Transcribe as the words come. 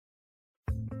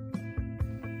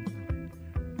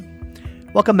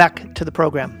Welcome back to the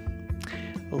program.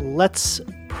 Let's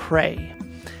pray.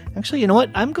 Actually, you know what?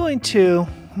 I'm going to,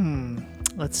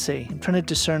 let's see. I'm trying to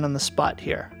discern on the spot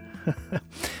here. I'm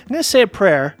going to say a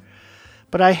prayer,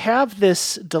 but I have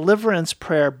this deliverance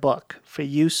prayer book for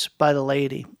use by the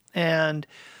lady. And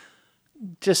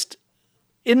just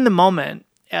in the moment,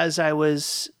 as I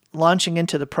was launching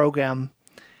into the program,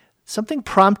 something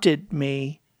prompted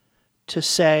me to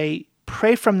say,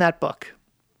 pray from that book.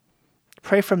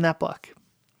 Pray from that book.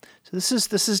 So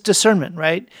this is discernment,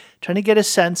 right? Trying to get a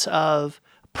sense of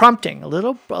prompting, a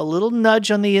little nudge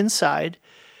on the inside.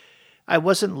 I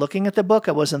wasn't looking at the book.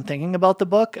 I wasn't thinking about the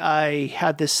book. I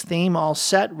had this theme all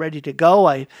set, ready to go.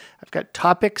 I've got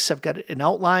topics. I've got an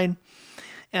outline.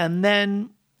 And then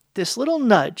this little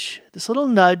nudge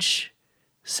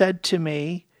said to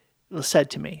me,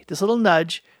 this little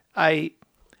nudge, I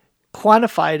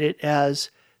quantified it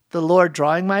as the Lord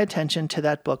drawing my attention to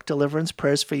that book, Deliverance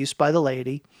Prayers for Use by the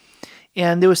Lady.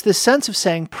 And there was this sense of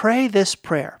saying, pray this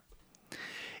prayer.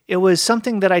 It was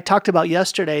something that I talked about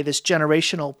yesterday, this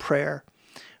generational prayer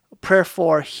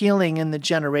for healing in the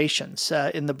generations,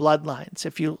 in the bloodlines.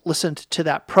 If you listened to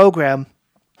that program,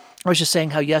 I was just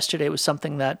saying how yesterday was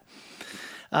something that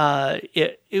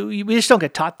we just don't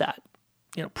get taught that.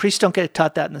 You know, priests don't get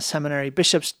taught that in the seminary.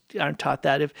 Bishops aren't taught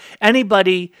that. If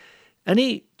anybody,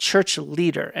 any church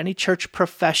leader, any church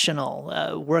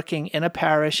professional working in a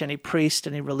parish, any priest,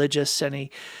 any religious,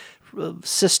 any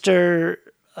sister,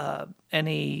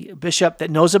 any bishop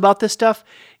that knows about this stuff,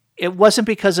 it wasn't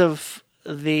because of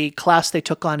the class they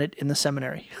took on it in the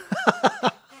seminary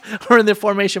or in the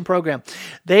formation program.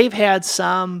 They've had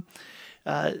some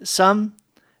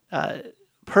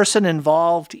person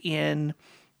involved in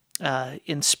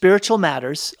spiritual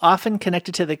matters, often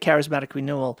connected to the charismatic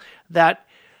renewal, that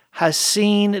has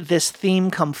seen this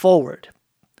theme come forward,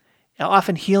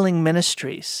 often healing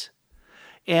ministries.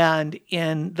 And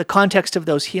in the context of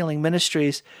those healing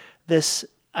ministries, this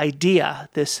idea,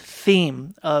 this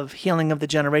theme of healing of the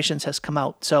generations has come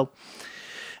out. So,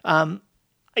 I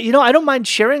don't mind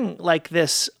sharing like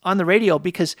this on the radio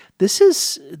because this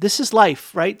is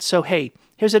life, right? So, hey,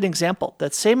 here's an example.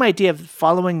 That same idea of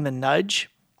following the nudge,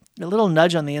 a little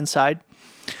nudge on the inside.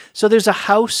 So there's a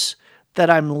house that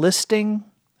I'm listing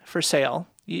for sale.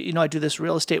 I do this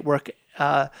real estate work.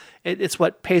 It's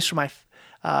what pays for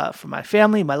my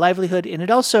family, my livelihood, and it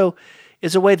also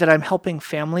is a way that I'm helping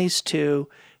families to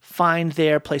find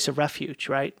their place of refuge,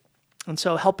 right? And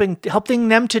so helping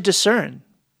them to discern,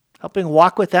 helping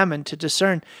walk with them and to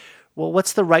discern, well,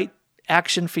 what's the right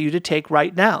action for you to take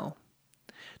right now?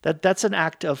 That's an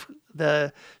act of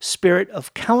the spirit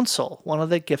of counsel, one of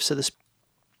the gifts of the Spirit.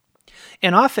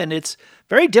 And often it's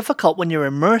very difficult when you're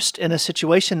immersed in a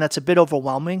situation that's a bit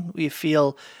overwhelming. You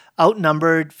feel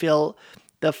outnumbered, feel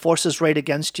the forces right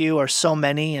against you are so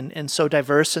many and so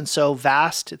diverse and so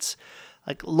vast. It's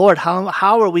like, Lord,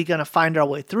 how are we going to find our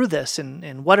way through this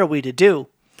and what are we to do?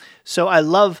 So I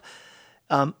love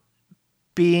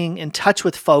being in touch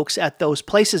with folks at those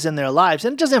places in their lives.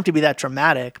 And it doesn't have to be that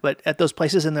dramatic, but at those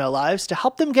places in their lives to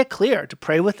help them get clear, to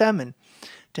pray with them and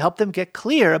to help them get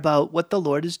clear about what the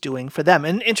Lord is doing for them.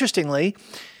 And interestingly,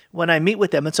 when I meet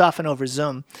with them, it's often over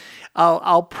Zoom,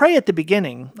 I'll pray at the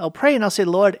beginning. I'll pray and I'll say,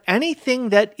 Lord, anything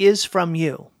that is from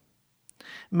you,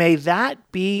 may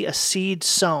that be a seed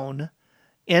sown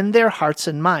in their hearts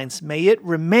and minds. May it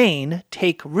remain,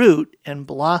 take root, and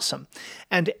blossom.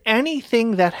 And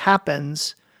anything that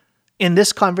happens in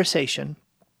this conversation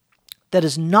that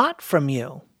is not from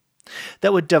you,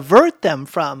 that would divert them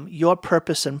from your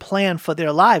purpose and plan for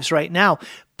their lives right now,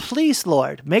 please,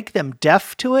 Lord, make them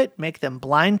deaf to it, make them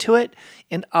blind to it,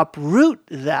 and uproot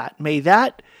that. May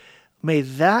that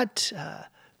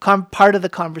part of the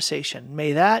conversation,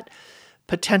 may that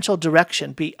potential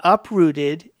direction be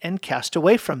uprooted and cast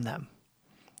away from them.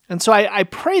 And so I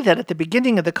pray that at the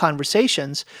beginning of the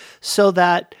conversations so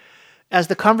that as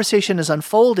the conversation is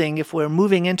unfolding, if we're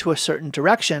moving into a certain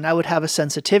direction, I would have a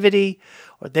sensitivity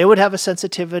or they would have a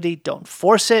sensitivity. Don't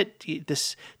force it.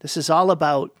 This is all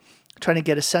about trying to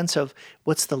get a sense of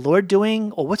what's the Lord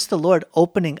doing or what's the Lord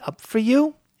opening up for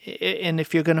you, and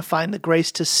if you're going to find the grace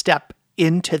to step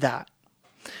into that.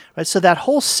 Right? So that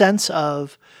whole sense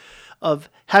of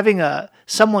having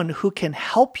someone who can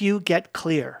help you get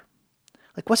clear.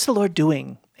 Like, what's the Lord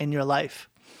doing in your life?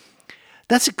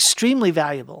 That's extremely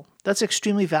valuable.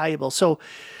 So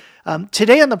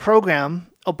today on the program,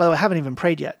 by the way, I haven't even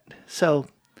prayed yet. So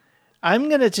I'm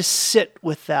going to just sit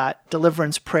with that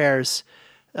deliverance prayers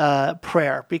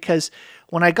prayer, because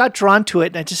when I got drawn to it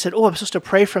and I just said, I'm supposed to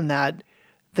pray from that,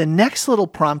 the next little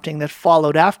prompting that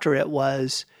followed after it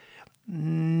was,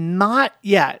 not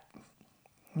yet.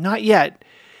 Not yet.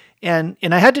 And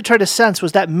I had to try to sense,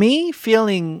 was that me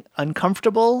feeling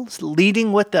uncomfortable,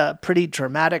 leading with a pretty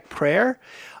dramatic prayer?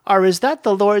 Or is that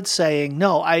the Lord saying,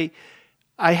 no, I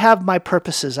have my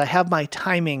purposes, I have my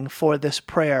timing for this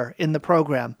prayer in the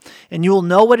program, and you will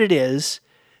know what it is.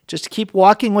 Just keep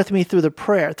walking with me through the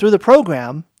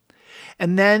program,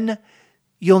 and then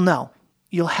you'll know.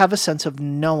 You'll have a sense of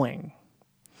knowing.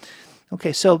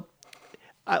 Okay, so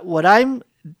what I'm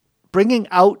bringing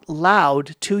out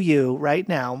loud to you right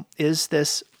now is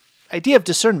this idea of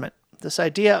discernment, this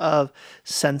idea of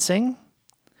sensing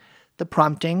the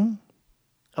prompting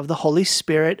of the Holy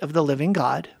Spirit of the living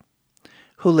God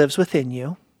who lives within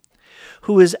you,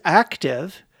 who is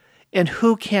active, and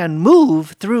who can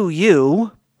move through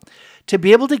you to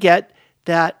be able to get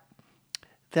that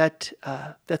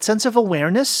sense of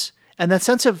awareness and that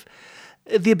sense of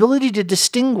the ability to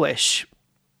distinguish.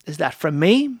 Is that from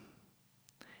me?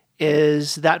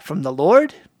 Is that from the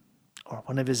Lord or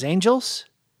one of his angels?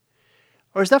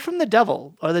 Or is that from the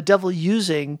devil, or the devil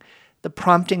using the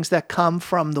promptings that come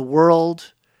from the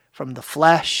world, from the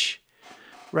flesh,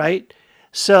 right?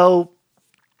 So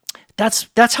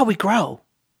that's how we grow.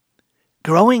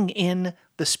 Growing in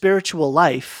the spiritual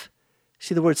life,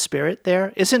 see the word spirit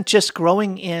there? Isn't just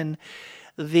growing in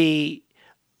the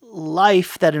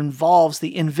life that involves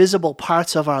the invisible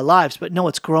parts of our lives, but no,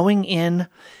 it's growing in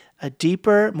a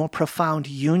deeper, more profound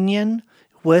union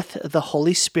with the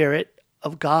Holy Spirit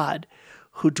of God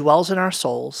who dwells in our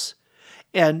souls.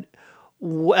 And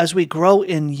as we grow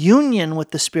in union with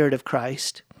the Spirit of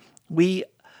Christ, we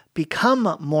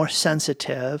become more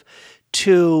sensitive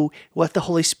to what the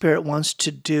Holy Spirit wants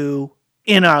to do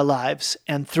in our lives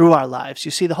and through our lives.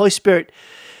 You see, the Holy Spirit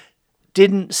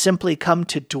didn't simply come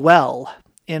to dwell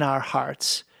in our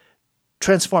hearts,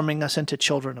 transforming us into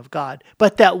children of God,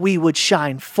 but that we would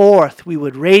shine forth, we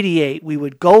would radiate, we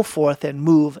would go forth and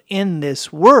move in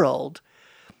this world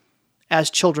as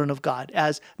children of God,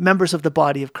 as members of the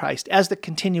body of Christ, as the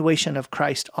continuation of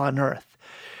Christ on earth.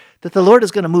 That the Lord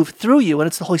is going to move through you, and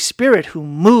it's the Holy Spirit who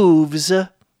moves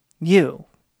you.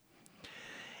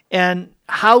 And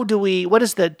what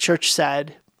has the church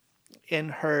said in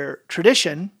her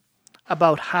tradition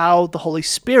about how the Holy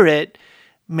Spirit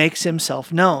makes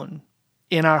himself known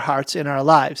in our hearts, in our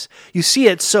lives? You see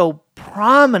it so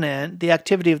prominent, the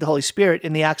activity of the Holy Spirit,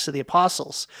 in the Acts of the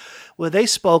Apostles, where they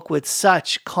spoke with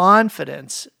such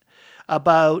confidence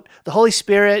about the Holy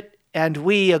Spirit, and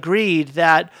we agreed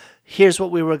that here's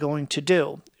what we were going to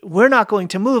do. We're not going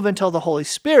to move until the Holy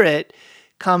Spirit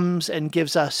comes and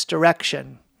gives us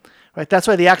direction. Right? That's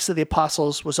why the Acts of the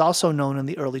Apostles was also known in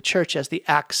the early church as the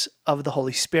Acts of the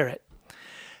Holy Spirit.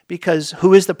 Because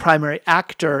who is the primary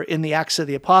actor in the Acts of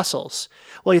the Apostles?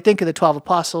 Well, you think of the 12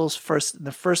 apostles,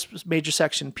 the first major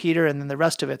section, Peter, and then the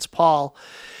rest of it's Paul.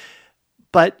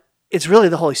 But it's really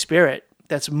the Holy Spirit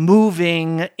that's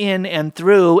moving in and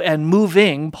through and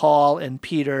moving Paul and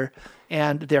Peter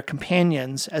and their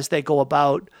companions as they go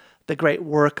about the great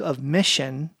work of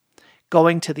mission,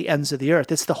 going to the ends of the earth.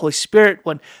 It's the Holy Spirit.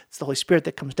 When it's the Holy Spirit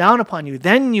that comes down upon you,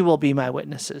 then you will be my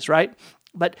witnesses, right?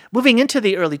 But moving into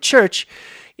the early church,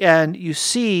 and you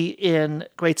see in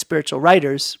great spiritual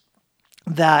writers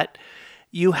that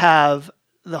you have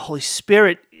the Holy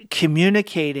Spirit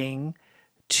communicating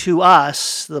to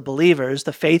us, the believers,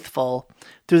 the faithful,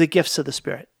 through the gifts of the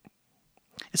Spirit.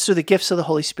 It's through the gifts of the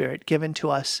Holy Spirit given to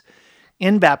us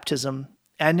in baptism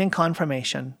and in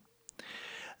confirmation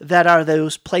that are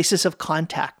those places of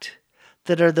contact,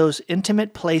 that are those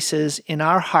intimate places in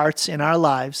our hearts, in our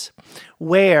lives,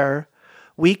 where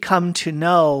we come to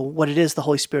know what it is the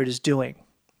Holy Spirit is doing.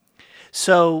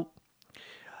 So,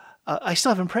 I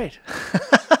still haven't prayed.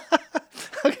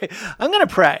 Okay, I'm going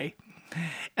to pray,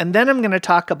 and then I'm going to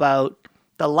talk about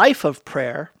the life of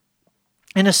prayer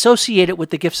and associate it with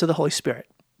the gifts of the Holy Spirit.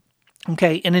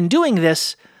 Okay, and in doing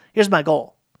this, here's my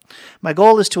goal. My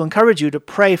goal is to encourage you to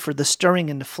pray for the stirring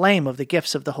and the flame of the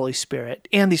gifts of the Holy Spirit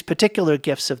and these particular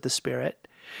gifts of the Spirit,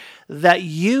 that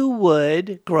you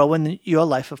would grow in your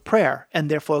life of prayer and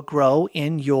therefore grow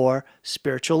in your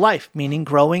spiritual life, meaning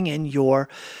growing in your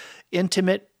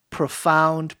intimate,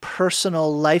 profound,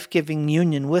 personal, life-giving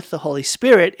union with the Holy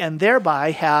Spirit, and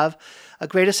thereby have a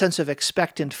greater sense of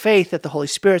expectant faith that the Holy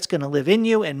Spirit's going to live in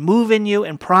you and move in you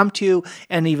and prompt you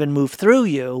and even move through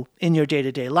you in your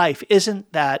day-to-day life.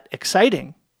 Isn't that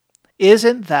exciting?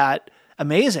 Isn't that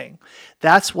amazing?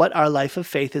 That's what our life of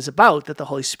faith is about, that the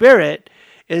Holy Spirit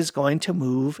is going to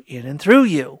move in and through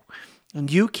you.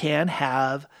 And you can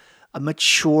have a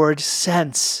matured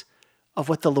sense of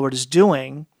what the Lord is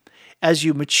doing as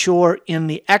you mature in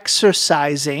the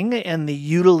exercising and the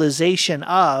utilization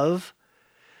of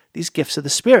these gifts of the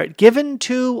Spirit, given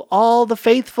to all the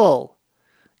faithful.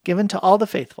 Given to all the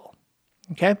faithful.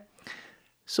 Okay?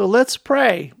 So let's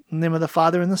pray. In the name of the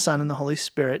Father, and the Son, and the Holy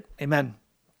Spirit. Amen.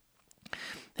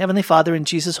 Heavenly Father, in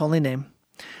Jesus' holy name,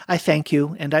 I thank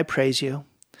you and I praise you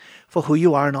for who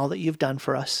you are and all that you've done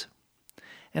for us.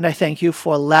 And I thank you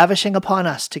for lavishing upon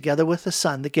us, together with the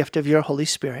Son, the gift of your Holy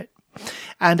Spirit.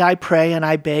 And I pray and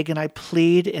I beg and I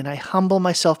plead and I humble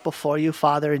myself before you,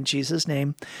 Father, in Jesus'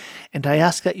 name. And I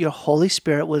ask that your Holy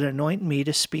Spirit would anoint me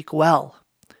to speak well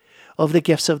of the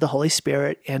gifts of the Holy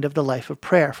Spirit and of the life of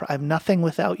prayer. For I have nothing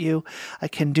without you. I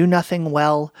can do nothing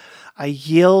well. I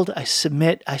yield, I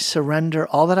submit, I surrender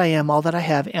all that I am, all that I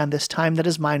have, and this time that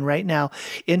is mine right now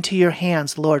into your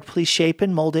hands. Lord, please shape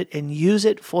and mold it and use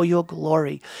it for your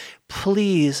glory.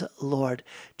 Please, Lord,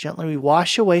 gently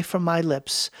wash away from my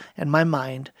lips and my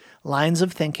mind lines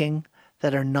of thinking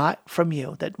that are not from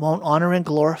you, that won't honor and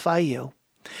glorify you,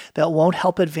 that won't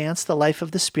help advance the life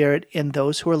of the Spirit in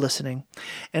those who are listening.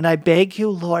 And I beg you,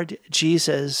 Lord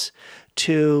Jesus,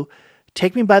 to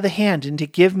take me by the hand and to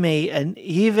give me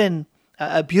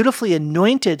a beautifully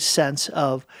anointed sense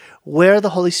of where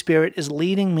the Holy Spirit is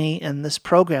leading me in this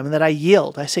program, and that I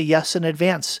yield. I say yes in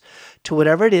advance to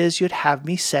whatever it is you'd have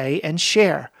me say and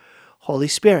share. Holy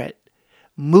Spirit,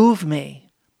 move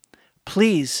me.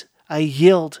 Please, I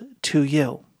yield to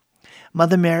you.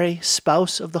 Mother Mary,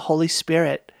 spouse of the Holy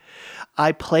Spirit,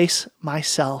 I place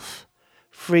myself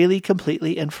freely,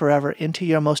 completely, and forever into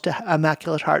your most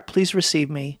immaculate heart. Please receive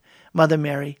me, Mother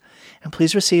Mary, and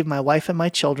please receive my wife and my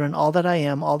children, all that I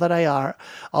am, all that I are,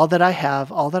 all that I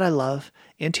have, all that I love,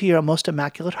 into your most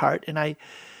immaculate heart. And I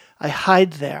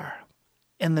hide there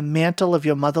in the mantle of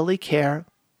your motherly care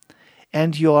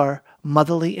and your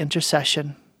motherly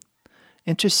intercession.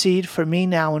 Intercede for me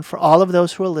now and for all of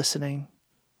those who are listening.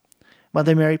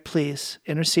 Mother Mary, please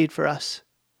intercede for us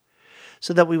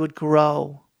so that we would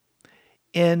grow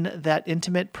in that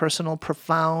intimate, personal,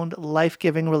 profound,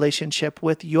 life-giving relationship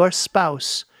with your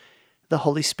spouse, the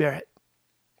Holy Spirit.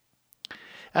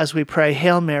 As we pray,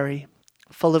 Hail Mary,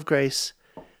 full of grace,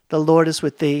 the Lord is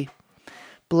with thee.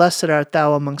 Blessed art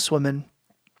thou amongst women,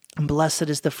 and blessed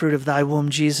is the fruit of thy womb,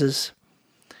 Jesus.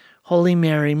 Holy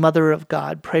Mary, Mother of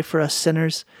God, pray for us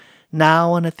sinners,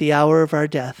 now and at the hour of our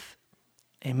death.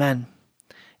 Amen.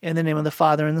 In the name of the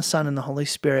Father, and the Son, and the Holy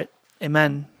Spirit.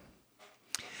 Amen.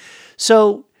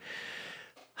 So,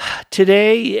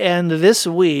 today and this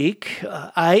week,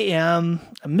 I am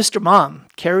Mr. Mom.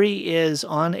 Carrie is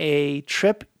on a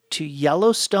trip to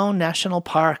Yellowstone National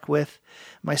Park with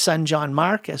my son, John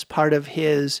Mark, as part of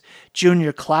his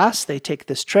junior class. They take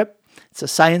this trip. It's a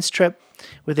science trip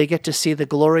where they get to see the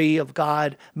glory of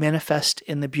God manifest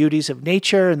in the beauties of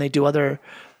nature, and they do other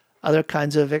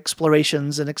kinds of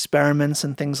explorations and experiments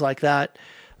and things like that.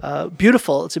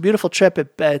 Beautiful. It's a beautiful trip.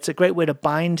 It's a great way to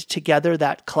bind together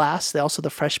that class. The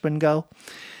freshmen go.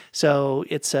 So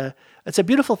it's a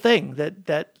beautiful thing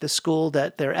that the school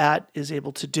that they're at is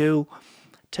able to do,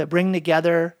 to bring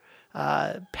together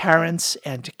parents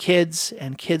and kids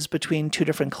between two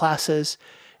different classes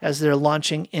as they're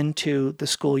launching into the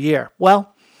school year.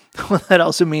 Well, what that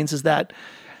also means is that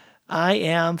I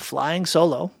am flying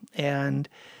solo and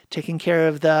taking care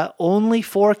of the only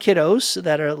 4 kiddos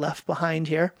that are left behind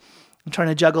here. I'm trying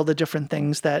to juggle the different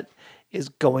things that is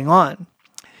going on.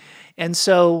 And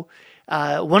so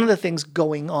one of the things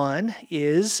going on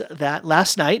is that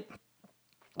last night,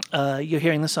 you're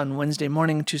hearing this on Wednesday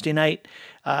morning, Tuesday night.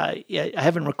 I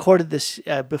haven't recorded this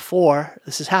before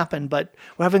this has happened, but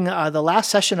we're having the last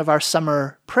session of our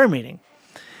summer prayer meeting.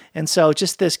 And so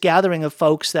just this gathering of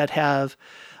folks that have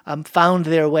found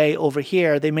their way over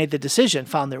here. They made the decision,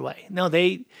 found their way. No,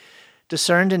 they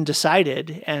discerned and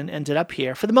decided and ended up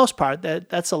here. For the most part,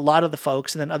 that's a lot of the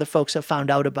folks, and then other folks have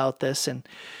found out about this. And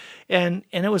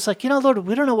it was like, Lord,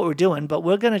 we don't know what we're doing, but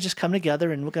we're going to just come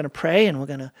together and we're going to pray and we're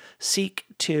going to seek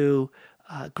to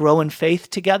grow in faith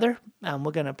together.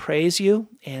 We're going to praise you,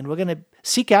 and we're going to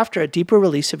seek after a deeper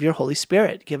release of your Holy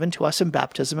Spirit given to us in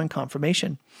baptism and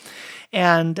confirmation.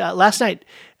 And last night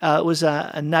was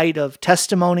a night of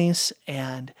testimonies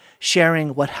and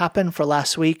sharing what happened. For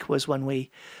last week was when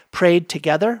we prayed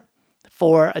together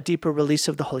for a deeper release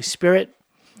of the Holy Spirit.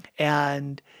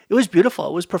 And it was beautiful.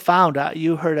 It was profound.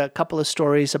 You heard a couple of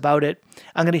stories about it.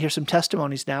 I'm going to hear some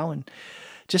testimonies now, and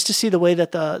just to see the way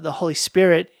that the Holy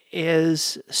Spirit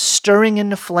is stirring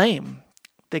into flame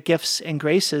the gifts and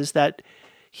graces that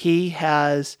he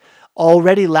has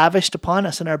already lavished upon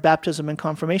us in our baptism and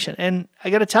confirmation. And I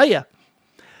got to tell you,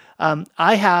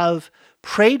 I have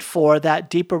prayed for that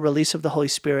deeper release of the Holy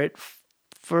Spirit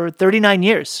for 39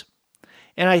 years.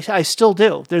 And I still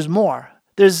do. There's more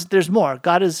There's more.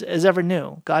 God is ever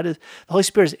new. The Holy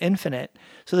Spirit is infinite.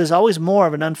 So there's always more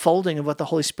of an unfolding of what the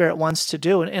Holy Spirit wants to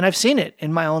do. And I've seen it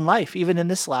in my own life, even in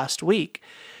this last week.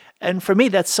 And for me,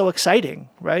 that's so exciting,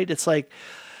 right? It's like,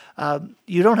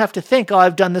 you don't have to think, oh,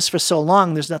 I've done this for so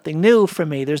long. There's nothing new for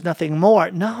me. There's nothing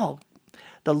more. No,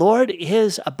 the Lord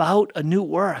is about a new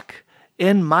work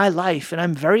in my life. And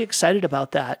I'm very excited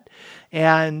about that.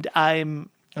 And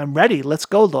I'm ready. Let's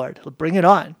go, Lord. Bring it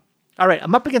on. All right,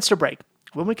 I'm up against a break.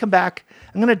 When we come back,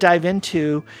 I'm going to dive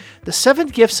into the 7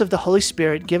 gifts of the Holy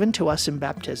Spirit given to us in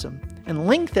baptism and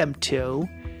link them to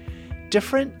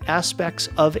different aspects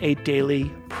of a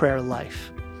daily prayer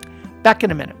life. Back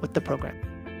in a minute with the program.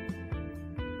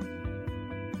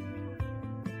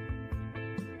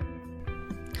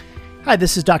 Hi,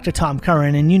 this is Dr. Tom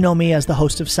Curran, and you know me as the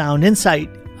host of Sound Insight.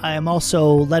 I am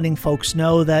also letting folks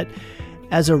know that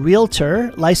as a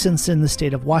realtor licensed in the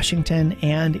state of Washington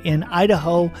and in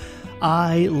Idaho,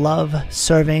 I love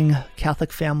serving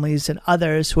Catholic families and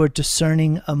others who are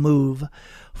discerning a move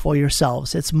for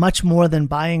yourselves. It's much more than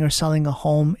buying or selling a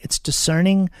home. It's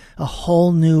discerning a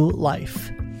whole new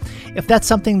life. If that's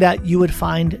something that you would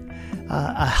find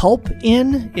a help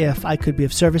in, if I could be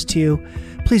of service to you,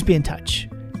 please be in touch.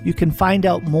 You can find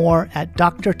out more at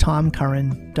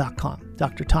drtomcurran.com.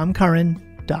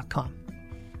 drtomcurran.com.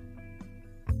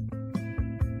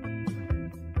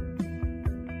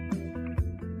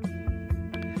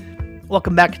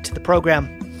 Welcome back to the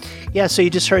program. Yeah, so you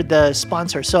just heard the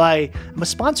sponsor. So I'm a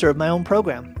sponsor of my own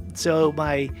program. So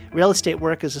my real estate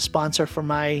work is a sponsor for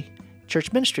my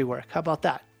church ministry work. How about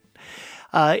that?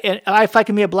 And if I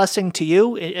can be a blessing to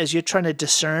you as you're trying to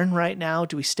discern right now,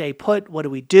 do we stay put? What do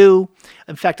we do?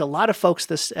 In fact, a lot of folks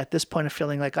at this point are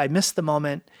feeling like I missed the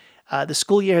moment. The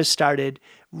school year has started.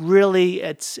 Really,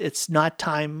 it's not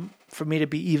time for me to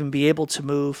be able to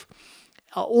move.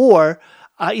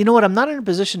 You know what? I'm not in a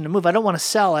position to move. I don't want to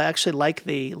sell. I actually like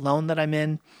the loan that I'm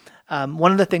in.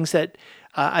 One of the things that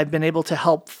I've been able to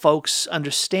help folks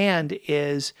understand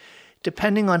is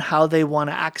depending on how they want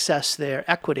to access their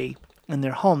equity in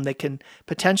their home, they can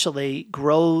potentially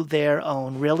grow their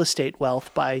own real estate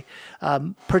wealth by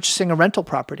purchasing a rental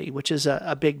property, which is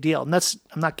a big deal. And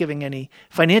I'm not giving any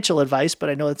financial advice, but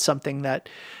I know it's something that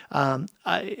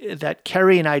that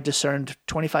Carrie and I discerned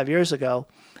 25 years ago.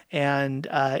 And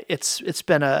it's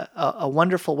been a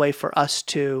wonderful way for us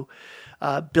to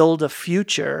build a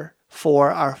future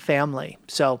for our family.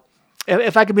 So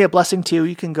if I can be a blessing to you,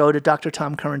 you can go to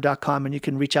drtomcurran.com and you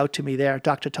can reach out to me there,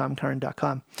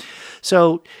 drtomcurran.com.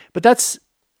 So, but this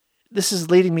is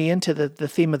leading me into the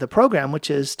theme of the program, which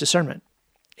is discernment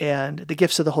and the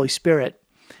gifts of the Holy Spirit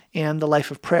and the life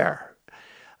of prayer.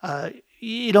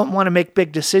 You don't want to make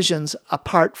big decisions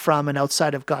apart from and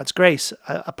outside of God's grace,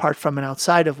 apart from and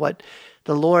outside of what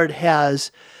the Lord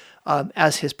has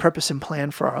as his purpose and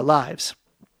plan for our lives.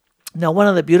 Now, one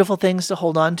of the beautiful things to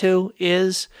hold on to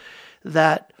is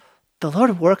that the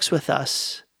Lord works with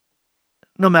us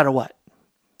no matter what.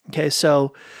 Okay,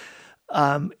 so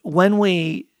when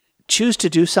we choose to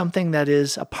do something that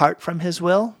is apart from his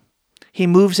will, he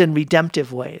moves in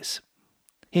redemptive ways.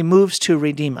 He moves to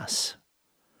redeem us.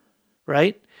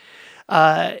 Right?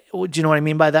 Do you know what I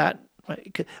mean by that?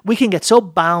 We can get so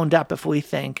bound up if we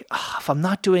think, if I'm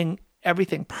not doing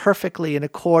everything perfectly in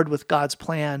accord with God's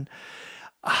plan,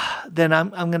 then I'm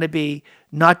going to be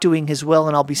not doing his will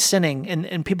and I'll be sinning.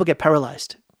 And people get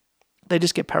paralyzed. They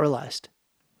just get paralyzed.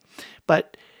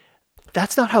 But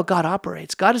that's not how God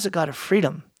operates. God is a God of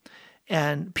freedom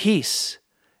and peace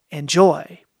and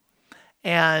joy.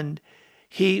 And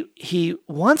he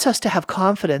wants us to have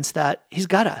confidence that he's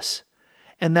got us.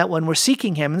 And that when we're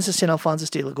seeking him, and this is St.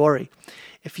 Alphonsus de Liguori,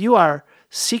 if you are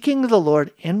seeking the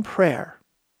Lord in prayer,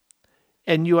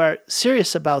 and you are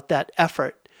serious about that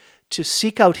effort to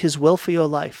seek out his will for your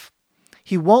life,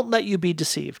 he won't let you be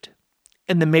deceived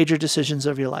in the major decisions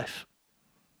of your life.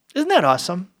 Isn't that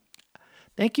awesome?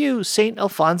 Thank you, St.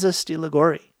 Alphonsus de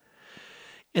Liguori.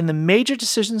 In the major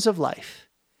decisions of life,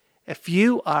 if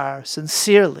you are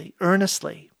sincerely,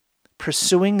 earnestly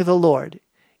pursuing the Lord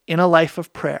in a life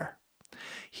of prayer,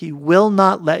 he will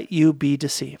not let you be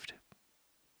deceived.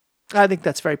 I think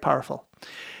that's very powerful.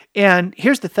 And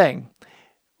here's the thing.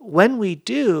 When we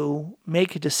do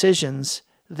make decisions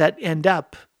that end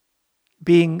up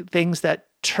being things that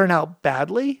turn out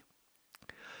badly,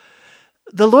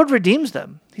 the Lord redeems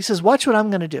them. He says, watch what I'm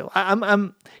going to do.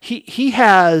 He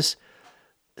has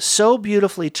so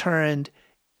beautifully turned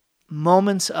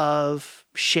moments of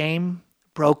shame,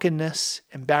 brokenness,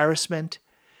 embarrassment,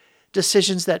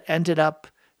 decisions that ended up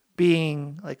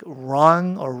being like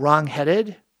wrong or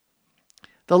wrong-headed.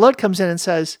 The Lord comes in and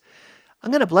says,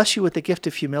 I'm going to bless you with the gift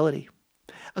of humility.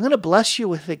 I'm going to bless you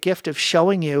with the gift of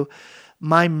showing you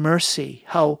my mercy,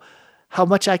 how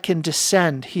much I can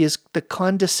descend. He is the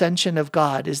condescension of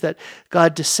God, is that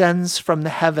God descends from the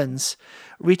heavens,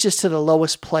 reaches to the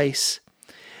lowest place.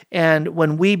 And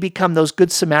when we become those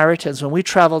good Samaritans, when we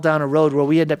travel down a road where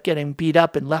we end up getting beat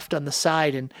up and left on the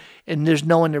side and there's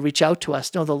no one to reach out to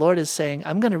us, no, the Lord is saying,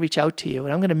 I'm going to reach out to you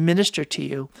and I'm going to minister to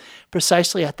you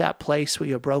precisely at that place where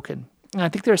you're broken. And I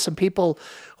think there are some people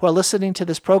who are listening to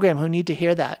this program who need to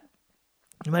hear that.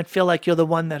 You might feel like you're the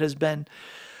one that has been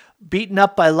beaten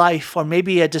up by life, or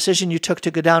maybe a decision you took to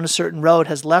go down a certain road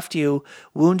has left you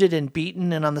wounded and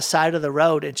beaten and on the side of the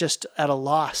road and just at a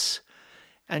loss.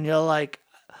 And you're like,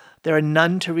 there are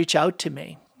none to reach out to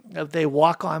me. They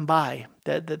walk on by.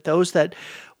 That those that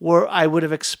were I would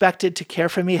have expected to care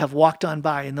for me have walked on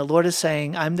by. And the Lord is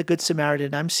saying, I'm the Good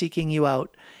Samaritan. I'm seeking you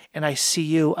out. And I see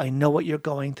you. I know what you're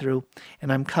going through.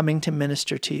 And I'm coming to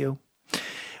minister to you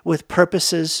with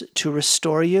purposes to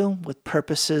restore you, with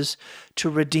purposes to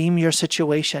redeem your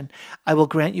situation. I will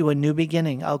grant you a new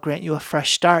beginning. I'll grant you a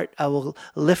fresh start. I will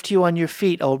lift you on your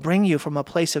feet. I will bring you from a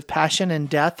place of passion and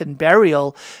death and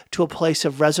burial to a place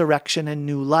of resurrection and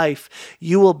new life.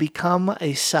 You will become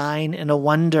a sign and a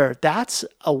wonder. That's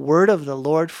a word of the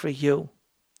Lord for you.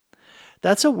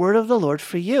 That's a word of the Lord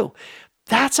for you.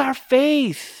 That's our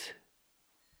faith.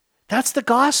 That's the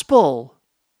gospel.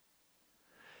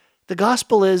 The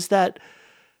gospel is that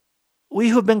we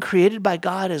who have been created by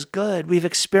God as good, we've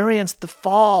experienced the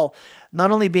fall, not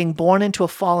only being born into a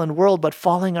fallen world, but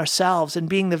falling ourselves and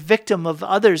being the victim of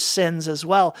others' sins as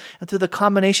well. And through the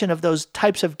combination of those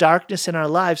types of darkness in our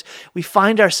lives, we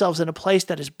find ourselves in a place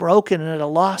that is broken and at a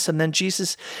loss. And then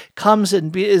Jesus comes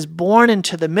and is born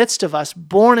into the midst of us,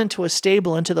 born into a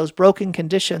stable, into those broken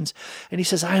conditions. And he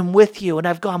says, I am with you, and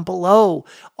I've gone below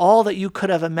all that you could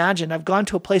have imagined. I've gone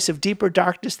to a place of deeper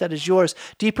darkness that is yours,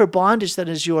 deeper bondage that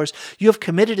is yours. You have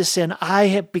committed a sin. I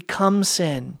have become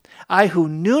sin. I who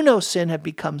knew no sin have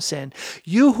become sin.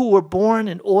 You who were born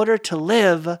in order to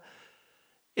live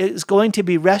is going to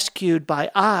be rescued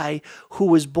by I who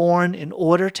was born in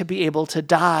order to be able to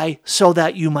die so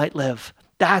that you might live.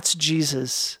 That's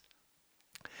Jesus.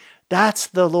 That's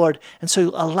the Lord. And so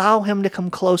allow him to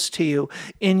come close to you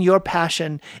in your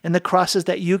passion, in the crosses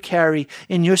that you carry,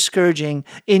 in your scourging,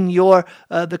 in your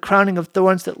the crowning of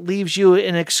thorns that leaves you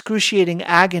in excruciating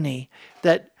agony.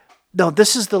 That, no,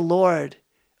 this is the Lord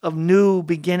of new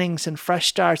beginnings and fresh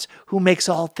starts, who makes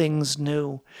all things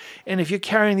new. And if you're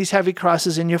carrying these heavy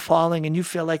crosses and you're falling and you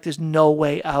feel like there's no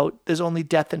way out, there's only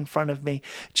death in front of me,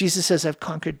 Jesus says, I've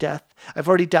conquered death. I've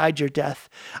already died your death.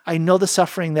 I know the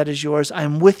suffering that is yours.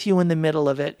 I'm with you in the middle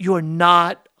of it. You are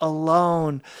not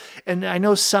alone. And I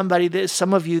know some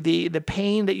of you, the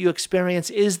pain that you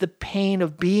experience is the pain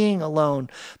of being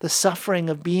alone, the suffering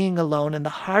of being alone. And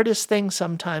the hardest thing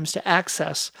sometimes to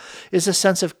access is a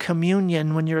sense of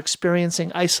communion when you're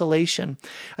experiencing isolation,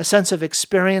 a sense of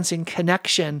experiencing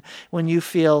connection when you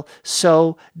feel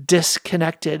so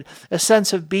disconnected, a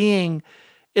sense of being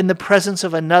in the presence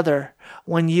of another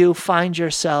when you find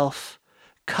yourself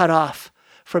cut off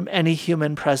from any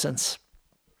human presence.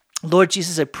 Lord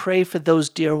Jesus, I pray for those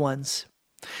dear ones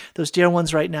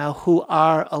right now who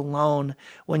are alone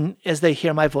as they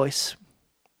hear my voice.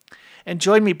 And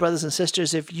join me, brothers and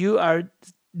sisters, if you are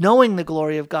knowing the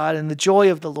glory of God and the joy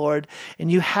of the Lord,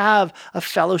 and you have a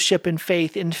fellowship in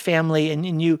faith, in family,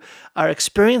 and you are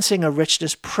experiencing a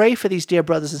richness, pray for these dear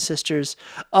brothers and sisters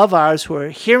of ours who are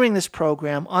hearing this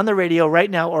program on the radio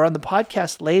right now or on the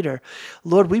podcast later.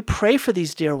 Lord, we pray for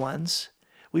these dear ones.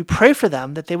 We pray for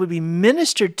them that they would be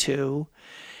ministered to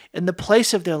in the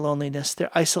place of their loneliness,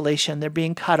 their isolation, they're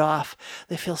being cut off.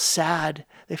 They feel sad.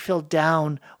 They feel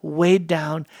down, weighed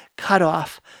down, cut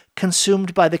off,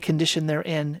 consumed by the condition they're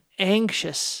in,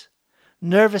 anxious,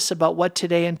 nervous about what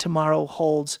today and tomorrow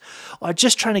holds, or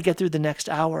just trying to get through the next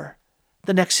hour,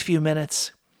 the next few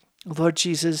minutes. Lord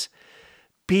Jesus,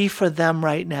 be for them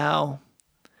right now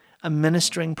a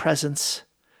ministering presence,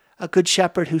 a good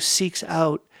shepherd who seeks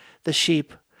out the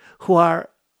sheep who are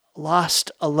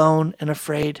lost, alone, and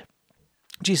afraid.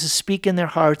 Jesus, speak in their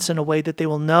hearts in a way that they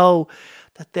will know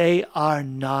that they are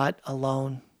not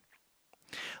alone.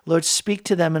 Lord, speak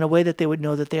to them in a way that they would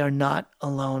know that they are not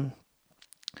alone.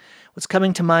 What's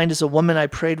coming to mind is a woman I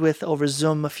prayed with over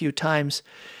Zoom a few times.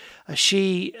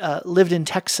 She lived in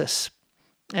Texas,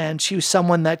 and she was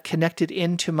someone that connected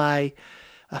into my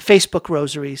Facebook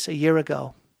rosaries a year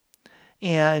ago.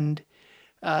 And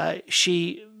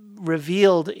she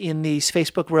revealed in these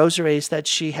Facebook rosaries that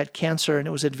she had cancer and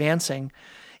it was advancing,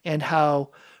 and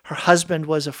how her husband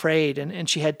was afraid, and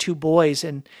she had 2 boys,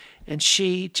 and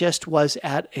she just was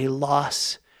at a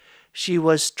loss She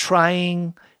was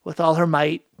trying with all her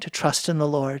might to trust in the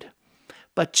Lord,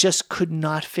 but just could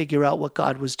not figure out what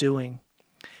God was doing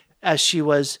as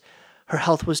her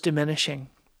health was diminishing.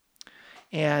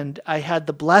 And I had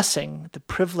the blessing, the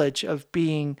privilege of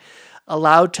being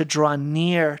allowed to draw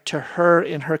near to her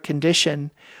in her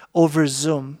condition over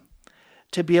Zoom,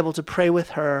 to be able to pray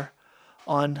with her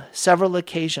on several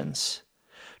occasions,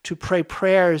 to pray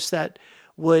prayers that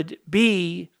would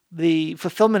be the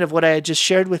fulfillment of what I had just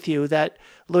shared with you, that,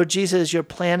 Lord Jesus, your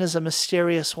plan is a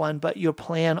mysterious one, but your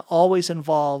plan always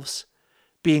involves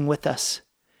being with us,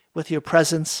 with your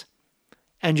presence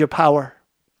and your power.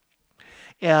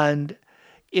 And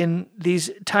in these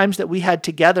times that we had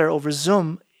together over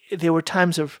Zoom, there were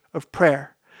times of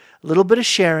prayer, a little bit of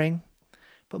sharing,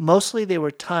 but mostly they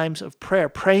were times of prayer,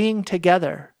 praying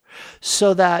together,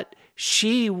 so that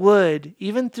she would,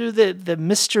 even through the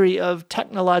mystery of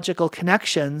technological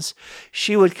connections,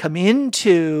 she would come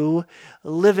into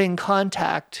living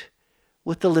contact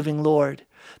with the living Lord.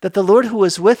 That the Lord who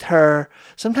was with her,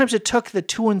 sometimes it took the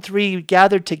 2 and 3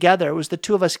 gathered together. It was the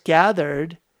 2 of us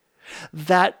gathered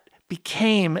that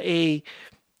became an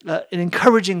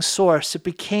encouraging source. It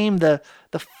became the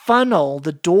funnel,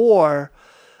 the door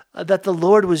that the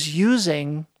Lord was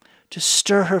using to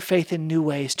stir her faith in new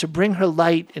ways, to bring her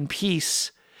light and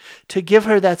peace, to give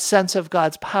her that sense of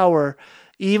God's power,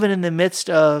 even in the midst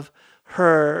of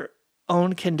her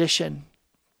own condition.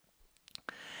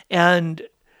 And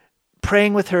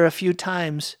praying with her a few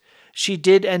times, she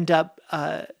did end up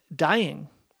dying.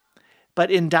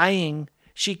 But in dying,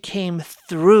 she came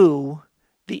through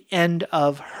the end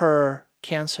of her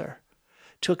cancer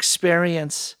to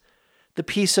experience the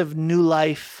peace of new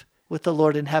life with the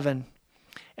Lord in heaven.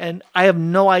 And I have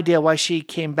no idea why she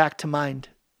came back to mind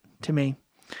to me.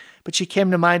 But she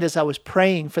came to mind as I was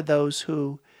praying for those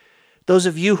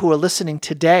of you who are listening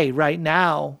today, right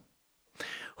now,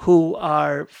 who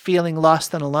are feeling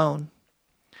lost and alone.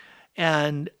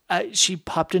 And she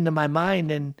popped into my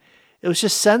mind, and it was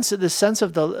just the sense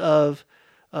of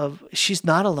she's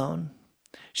not alone.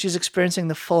 She's experiencing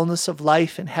the fullness of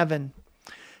life in heaven.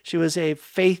 She was a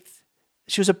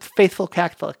faithful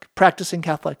Catholic, practicing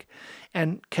Catholic,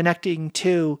 and connecting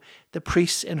to the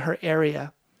priests in her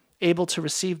area, able to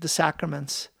receive the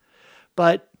sacraments,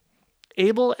 but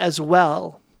able as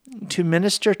well to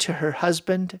minister to her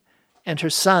husband and her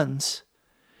sons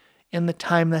in the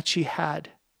time that she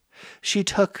had. She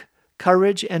took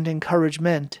courage and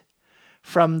encouragement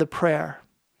from the prayer,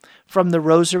 from the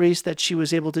rosaries that she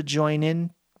was able to join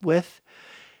in with,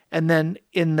 and then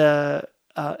in the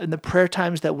prayer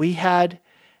times that we had,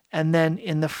 and then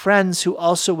in the friends who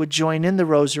also would join in the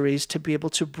rosaries to be able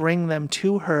to bring them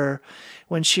to her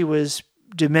when she was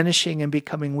diminishing and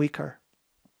becoming weaker.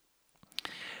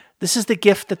 This is the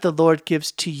gift that the Lord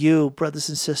gives to you, brothers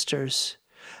and sisters,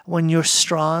 when you're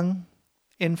strong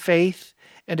in faith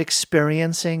and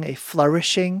experiencing a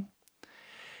flourishing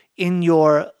in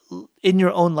your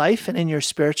own life and in your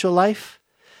spiritual life,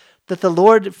 that the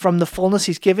Lord, from the fullness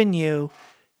He's given you,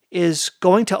 is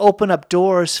going to open up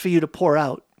doors for you to pour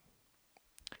out.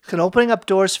 He's opening up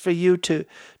doors for you to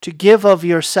give of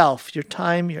yourself, your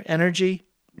time, your energy,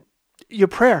 your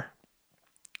prayer.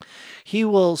 He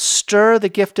will stir the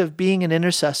gift of being an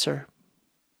intercessor.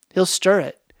 He'll stir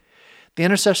it. The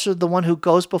intercessor is the one who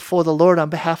goes before the Lord on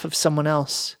behalf of someone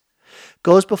else.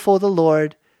 Goes before the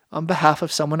Lord on behalf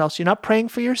of someone else. You're not praying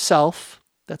for yourself.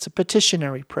 That's a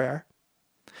petitionary prayer.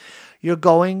 You're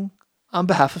going on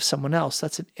behalf of someone else.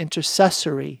 That's an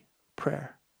intercessory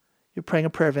prayer. You're praying a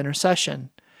prayer of intercession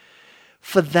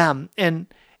for them. And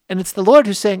it's the Lord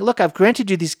who's saying, look, I've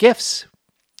granted you these gifts.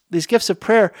 These gifts of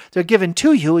prayer, they're given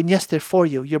to you, and yes, they're for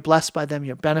you. You're blessed by them.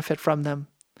 You benefit from them.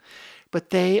 But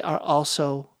they are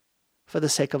also for the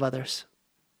sake of others.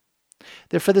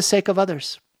 They're for the sake of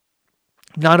others,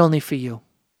 not only for you.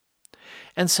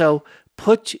 And so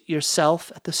put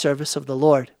yourself at the service of the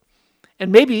Lord.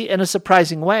 And maybe in a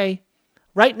surprising way,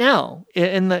 right now,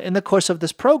 in the course of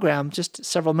this program, just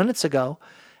several minutes ago,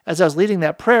 as I was leading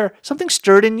that prayer, something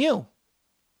stirred in you.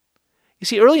 You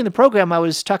see, early in the program, I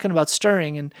was talking about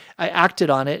stirring, and I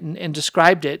acted on it and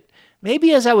described it.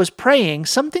 Maybe as I was praying,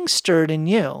 something stirred in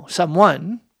you.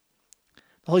 Someone,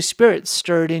 the Holy Spirit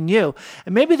stirred in you.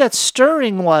 And maybe that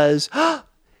stirring was,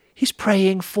 He's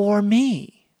praying for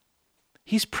me.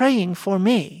 He's praying for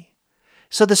me.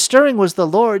 So the stirring was the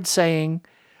Lord saying,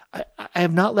 I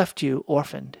have not left you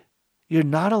orphaned. You're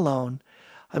not alone.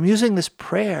 I'm using this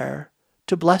prayer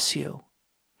to bless you,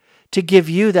 to give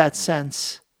you that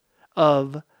sense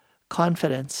of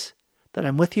confidence that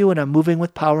I'm with you and I'm moving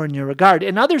with power in your regard.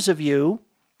 And others of you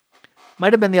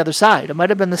might have been the other side. It might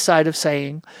have been the side of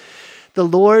saying, the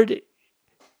Lord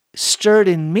stirred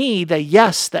in me the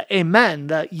yes, the amen,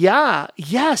 the yeah,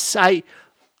 yes,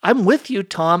 I'm with you,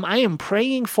 Tom. I am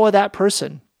praying for that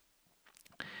person.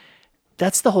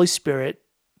 That's the Holy Spirit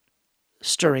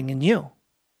stirring in you.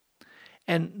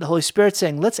 And the Holy Spirit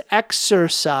saying, let's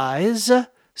exercise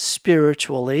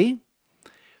spiritually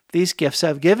these gifts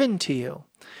I've given to you,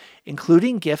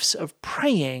 including gifts of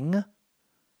praying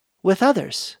with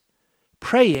others,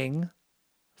 praying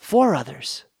for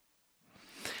others.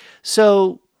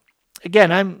 So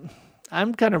again,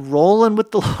 I'm kind of rolling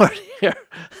with the Lord here.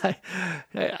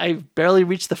 I barely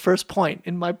reached the first point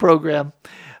in my program,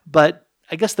 but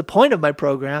I guess the point of my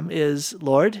program is,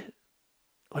 Lord,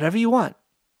 whatever you want.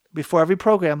 Before every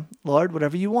program, Lord,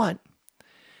 whatever you want.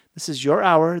 This is your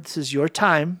hour. This is your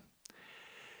time.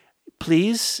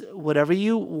 Please, whatever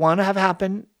you want to have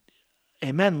happen,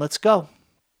 amen, let's go.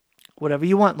 Whatever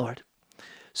you want, Lord.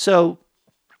 So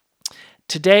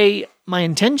today, my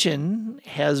intention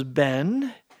has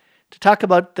been to talk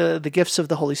about the gifts of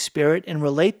the Holy Spirit and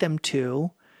relate them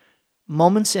to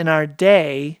moments in our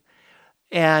day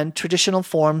and traditional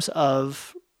forms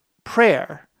of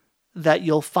prayer that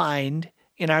you'll find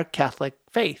in our Catholic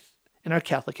faith, in our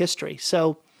Catholic history.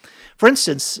 So, for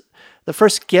instance, the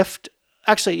first gift,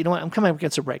 actually, you know what? I'm coming up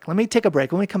against a break. Let me take a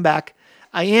break. When we come back,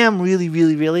 I am really,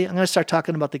 I'm going to start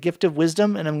talking about the gift of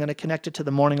wisdom, and I'm going to connect it to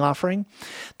the morning offering.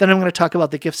 Then I'm going to talk about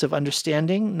the gifts of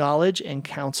understanding, knowledge, and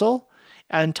counsel,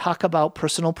 and talk about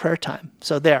personal prayer time.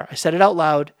 So there, I said it out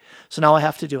loud, so now I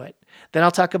have to do it. Then I'll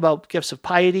talk about gifts of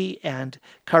piety and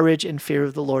courage and fear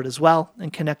of the Lord as well,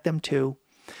 and connect them to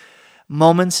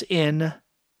moments in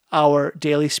our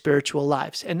daily spiritual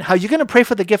lives. And how you're going to pray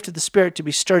for the gift of the Spirit to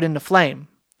be stirred into flame.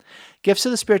 Gifts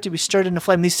of the Spirit to be stirred into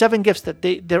flame. These 7 gifts, that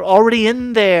they're already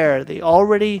in there. They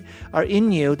already are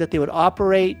in you, that they would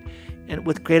operate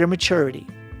with greater maturity,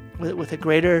 with a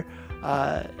greater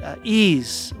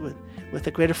ease, with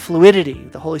a greater fluidity,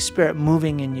 the Holy Spirit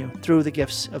moving in you through the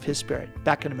gifts of His Spirit.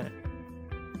 Back in a minute.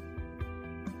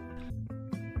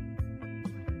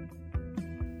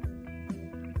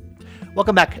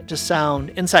 Welcome back to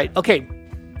Sound Insight. Okay,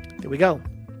 there we go.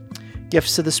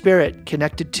 Gifts of the Spirit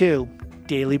connected to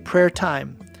daily prayer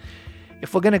time.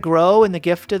 If we're going to grow in the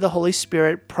gift of the Holy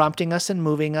Spirit, prompting us and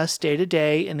moving us day to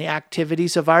day in the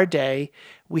activities of our day,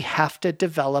 we have to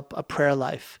develop a prayer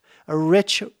life, a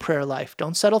rich prayer life.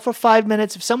 Don't settle for 5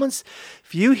 minutes.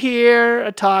 If you hear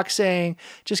a talk saying,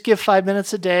 just give 5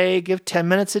 minutes a day, give 10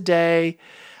 minutes a day.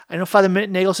 I know Father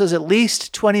Nagel says at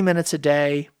least 20 minutes a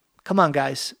day. Come on,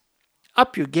 guys.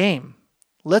 Up your game.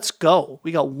 Let's go.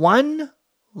 We got one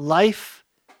life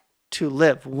to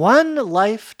live. One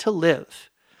life to live.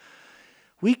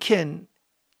 We can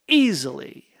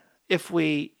easily, if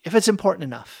it's important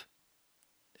enough,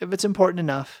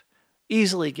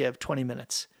 easily give 20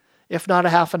 minutes. If not a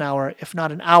half an hour, if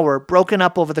not an hour, broken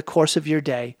up over the course of your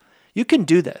day. You can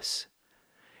do this.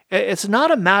 It's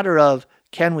not a matter of,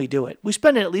 can we do it? We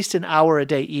spend at least an hour a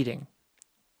day eating,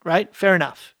 right? Fair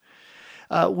enough.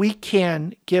 We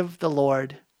can give the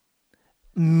Lord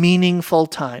meaningful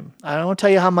time. I don't want to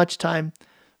tell you how much time,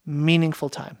 meaningful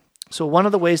time. So one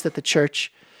of the ways that the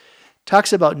church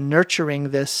talks about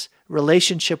nurturing this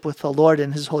relationship with the Lord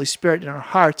and His Holy Spirit in our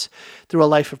hearts through a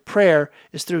life of prayer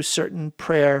is through certain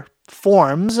prayer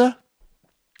forms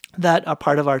that are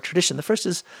part of our tradition. The first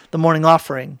is the morning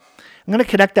offering. I'm going to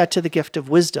connect that to the gift of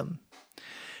wisdom.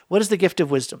 What is the gift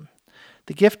of wisdom?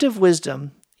 The gift of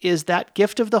wisdom is that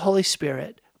gift of the Holy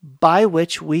Spirit by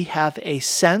which we have a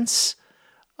sense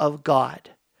of God,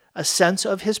 a sense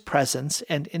of His presence,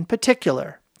 and in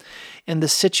particular, in the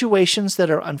situations that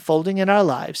are unfolding in our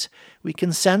lives, we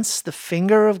can sense the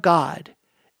finger of God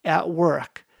at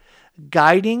work,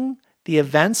 guiding the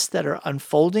events that are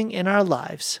unfolding in our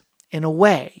lives in a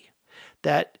way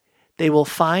that they will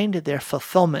find their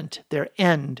fulfillment, their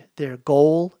end, their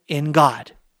goal in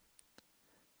God.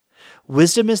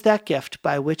 Wisdom is that gift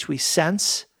by which we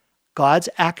sense God's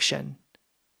action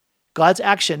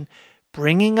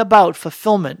bringing about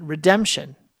fulfillment,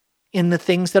 redemption in the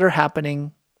things that are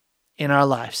happening in our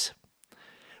lives.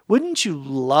 Wouldn't you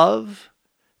love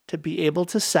to be able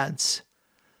to sense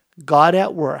God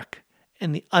at work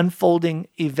in the unfolding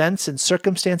events and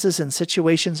circumstances and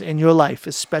situations in your life,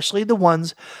 especially the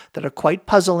ones that are quite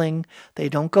puzzling? They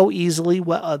don't go easily,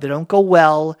 they don't go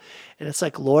well, and it's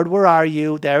like, Lord, where are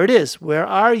you? There it is. Where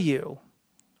are you?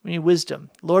 We need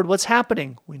wisdom. Lord, what's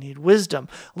happening? We need wisdom.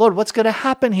 Lord, what's going to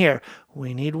happen here?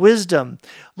 We need wisdom.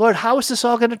 Lord, how is this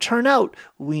all going to turn out?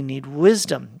 We need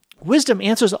wisdom. Wisdom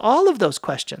answers all of those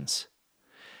questions.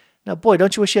 Now, boy,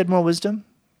 don't you wish you had more wisdom?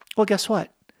 Well, guess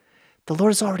what? The Lord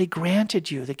has already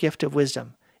granted you the gift of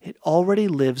wisdom. It already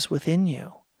lives within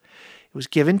you. It was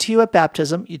given to you at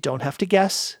baptism. You don't have to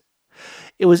guess.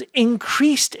 It was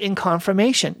increased in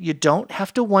confirmation. You don't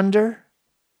have to wonder.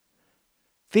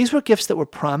 These were gifts that were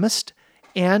promised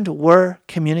and were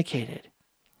communicated.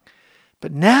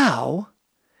 But now,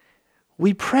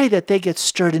 we pray that they get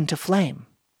stirred into flame.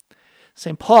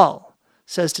 St. Paul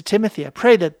says to Timothy, I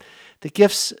pray that the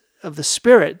gifts of the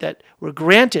Spirit that were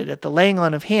granted at the laying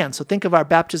on of hands, so think of our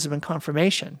baptism and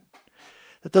confirmation,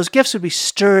 that those gifts would be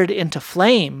stirred into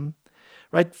flame,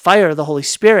 right? Fire of the Holy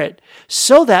Spirit,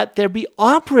 so that they'd be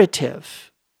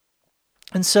operative.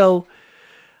 And so,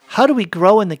 how do we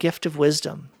grow in the gift of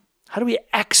wisdom? How do we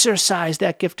exercise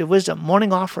that gift of wisdom?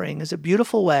 Morning offering is a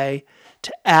beautiful way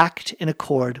to act in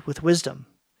accord with wisdom.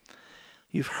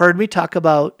 You've heard me talk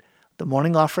about the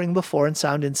morning offering before in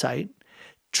Sound Insight,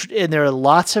 and there are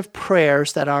lots of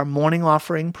prayers that are morning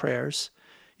offering prayers.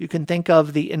 You can think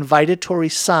of the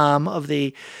invitatory psalm of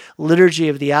the Liturgy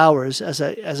of the Hours as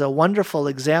a wonderful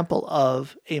example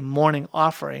of a morning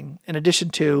offering, in addition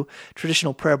to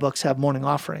traditional prayer books have morning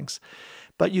offerings.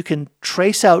 But you can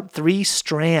trace out 3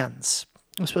 strands.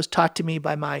 This was taught to me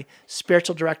by my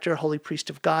spiritual director, Holy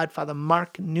Priest of God, Father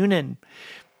Mark Noonan,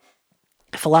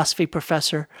 philosophy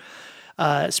professor,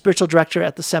 spiritual director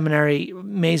at the seminary,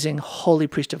 amazing Holy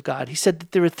Priest of God. He said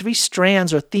that there are 3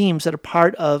 strands or themes that are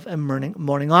part of a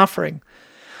morning offering.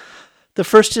 The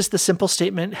first is the simple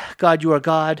statement, God, you are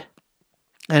God,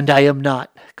 and I am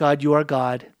not. God, you are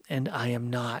God, and I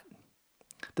am not.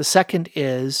 The second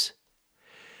is,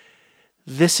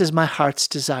 this is my heart's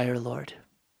desire, Lord.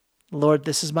 Lord,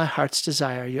 this is my heart's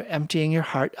desire. You're emptying your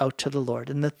heart out to the Lord.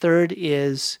 And the third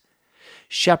is,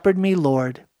 shepherd me,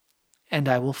 Lord, and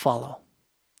I will follow.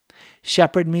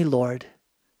 Shepherd me, Lord,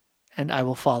 and I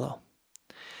will follow.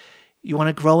 You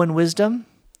want to grow in wisdom?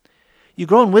 You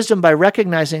grow in wisdom by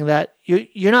recognizing that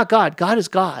you're not God. God is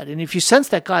God. And if you sense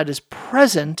that God is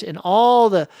present in all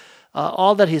that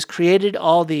He's created,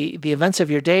 all the events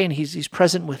of your day, and He's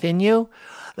present within you,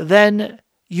 then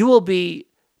you will be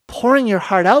pouring your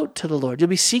heart out to the Lord. You'll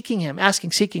be seeking Him,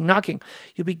 asking, seeking, knocking.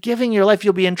 You'll be giving your life.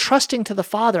 You'll be entrusting to the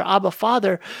Father, Abba,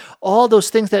 Father, all those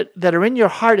things that are in your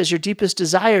heart as your deepest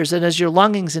desires and as your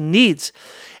longings and needs.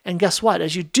 And guess what?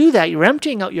 As you do that, you're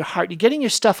emptying out your heart. You're getting your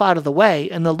stuff out of the way,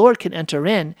 and the Lord can enter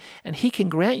in, and He can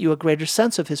grant you a greater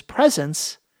sense of His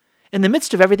presence in the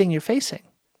midst of everything you're facing.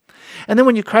 And then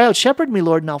when you cry out, shepherd me,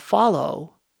 Lord, and I'll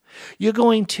follow, you're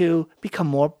going to become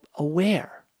more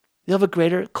aware. You'll have a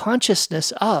greater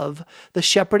consciousness of the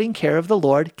shepherding care of the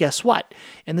Lord. Guess what?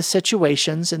 In the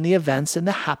situations and the events and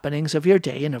the happenings of your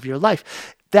day and of your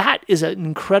life. That is an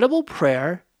incredible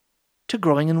prayer to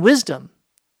growing in wisdom.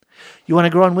 You want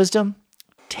to grow in wisdom?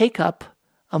 Take up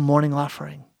a morning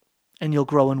offering and you'll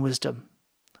grow in wisdom.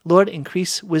 Lord,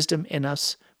 increase wisdom in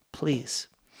us, please.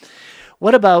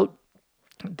 What about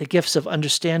the gifts of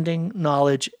understanding,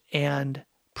 knowledge, and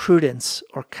prudence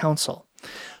or counsel?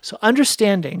 So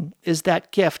understanding is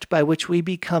that gift by which we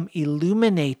become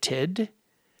illuminated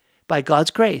by God's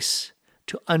grace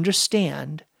to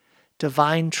understand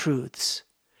divine truths,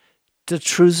 the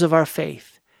truths of our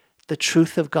faith, the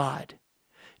truth of God.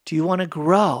 Do you want to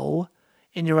grow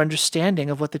in your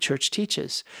understanding of what the church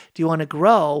teaches? Do you want to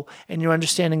grow in your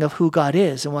understanding of who God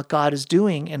is and what God is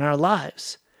doing in our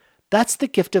lives? That's the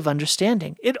gift of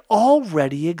understanding. It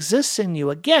already exists in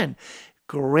you. Again,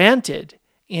 granted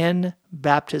in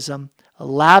baptism,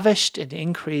 lavished and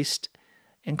increased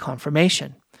in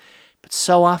confirmation. But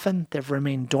so often they've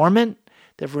remained dormant,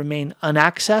 they've remained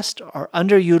unaccessed or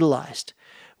underutilized.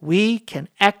 We can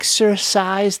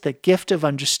exercise the gift of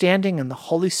understanding, and the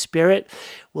Holy Spirit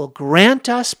will grant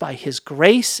us by His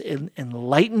grace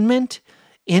enlightenment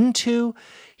into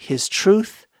His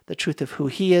truth, the truth of who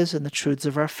He is and the truths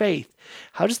of our faith.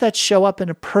 How does that show up in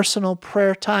a personal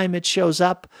prayer time? It shows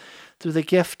up through the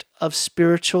gift of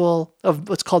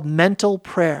what's called mental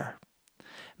prayer.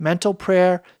 Mental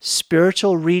prayer,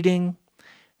 spiritual reading,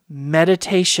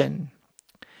 meditation.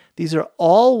 These are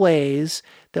all ways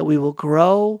that we will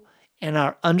grow in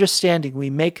our understanding.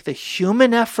 We make the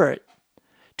human effort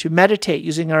to meditate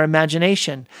using our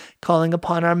imagination, calling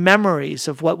upon our memories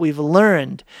of what we've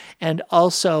learned, and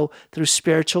also through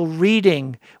spiritual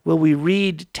reading, where we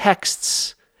read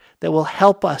texts that will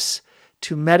help us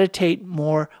to meditate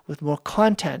more with more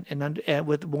content and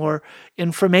with more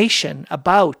information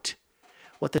about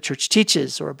what the church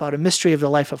teaches or about a mystery of the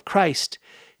life of Christ.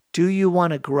 Do you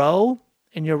want to grow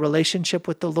in your relationship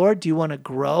with the Lord? Do you want to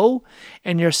grow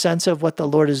in your sense of what the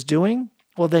Lord is doing?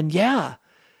 Well, then, yeah,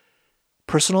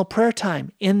 personal prayer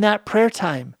time. In that prayer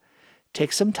time,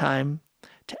 take some time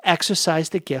to exercise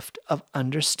the gift of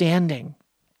understanding.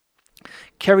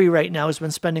 Carrie right now has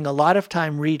been spending a lot of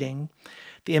time reading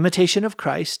The Imitation of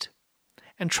Christ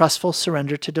and Trustful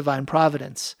Surrender to Divine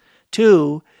Providence.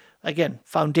 Two, again,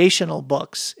 foundational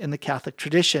books in the Catholic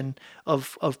tradition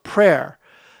of prayer,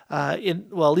 at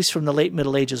least from the late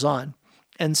Middle Ages on.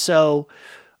 And so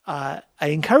I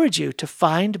encourage you to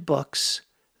find books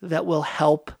that will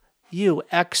help you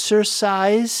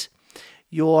exercise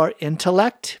your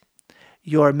intellect,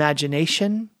 your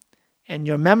imagination, and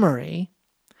your memory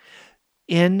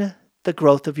in the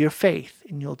growth of your faith.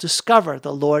 And you'll discover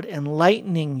the Lord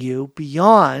enlightening you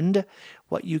beyond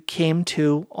what you came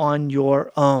to on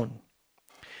your own.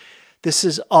 This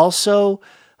is also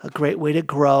a great way to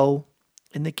grow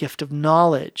in the gift of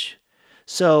knowledge.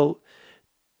 So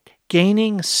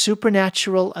gaining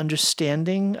supernatural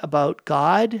understanding about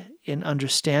God in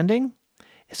understanding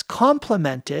is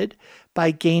complemented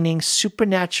by gaining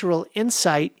supernatural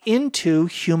insight into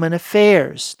human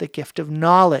affairs, the gift of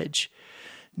knowledge.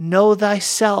 Know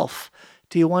thyself.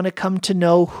 Do you want to come to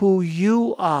know who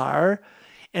you are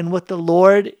and what the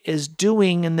Lord is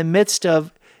doing in the midst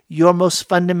of your most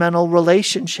fundamental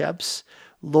relationships?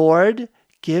 Lord,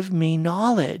 give me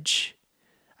knowledge.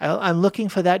 I'm looking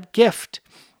for that gift.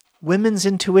 Women's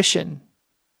intuition.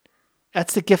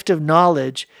 That's the gift of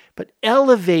knowledge, but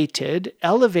elevating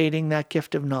that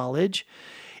gift of knowledge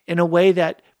in a way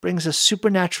that brings a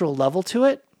supernatural level to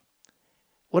it.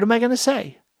 What am I going to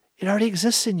say? It already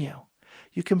exists in you.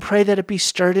 You can pray that it be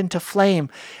stirred into flame,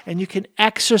 and you can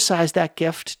exercise that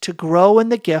gift to grow in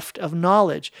the gift of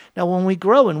knowledge. Now, when we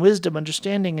grow in wisdom,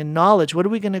 understanding, and knowledge, what are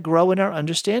we going to grow in our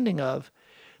understanding of?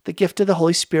 The gift of the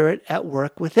Holy Spirit at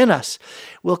work within us.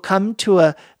 We'll come to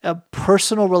a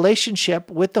personal relationship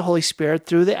with the Holy Spirit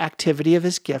through the activity of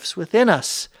his gifts within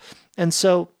us. And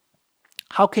so,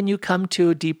 how can you come to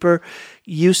a deeper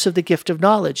use of the gift of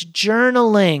knowledge?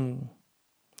 Journaling.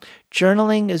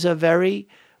 Journaling is a very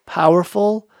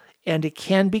powerful, and it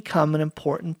can become an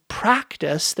important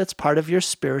practice that's part of your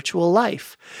spiritual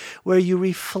life, where you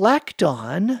reflect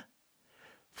on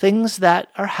things that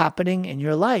are happening in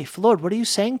your life. Lord, what are you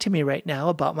saying to me right now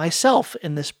about myself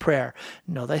in this prayer?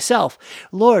 Know thyself.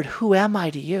 Lord, who am I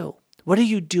to you? What are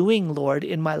you doing, Lord,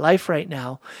 in my life right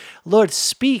now? Lord,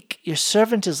 speak. Your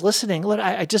servant is listening. Lord,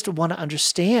 I just want to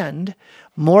understand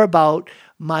more about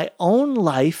my own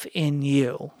life in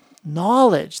you.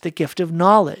 Knowledge, the gift of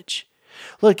knowledge.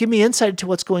 Lord, give me insight into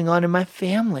what's going on in my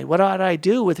family. What ought I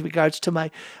do with regards to my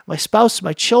spouse,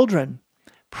 my children?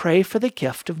 Pray for the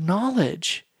gift of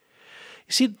knowledge.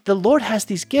 You see, the Lord has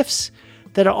these gifts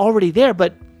that are already there,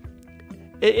 but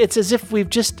it's as if we've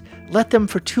just let them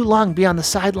for too long be on the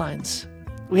sidelines.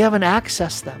 We haven't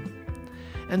accessed them.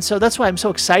 And so that's why I'm so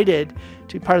excited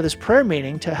to be part of this prayer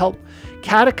meeting to help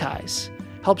catechize,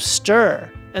 help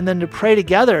stir, and then to pray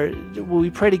together. When we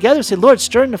pray together, say, Lord,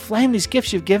 stir into flame these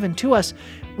gifts you've given to us.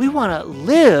 We want to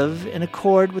live in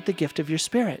accord with the gift of your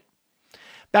Spirit.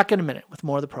 Back in a minute with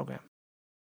more of the program.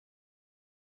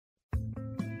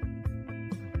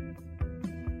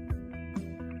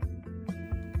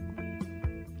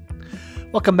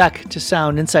 Welcome back to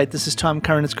Sound Insight. This is Tom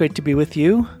Curran. It's great to be with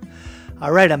you.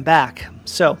 All right, I'm back.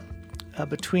 So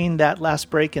between that last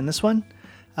break and this one,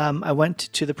 I went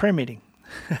to the prayer meeting.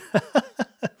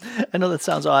 I know that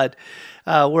sounds odd.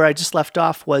 Where I just left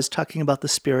off was talking about the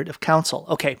spirit of counsel.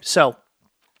 Okay, so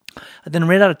I then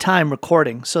ran out of time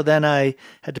recording. So then I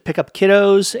had to pick up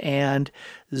kiddos and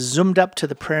zoomed up to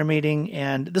the prayer meeting.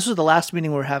 And this was the last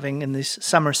meeting we're having in these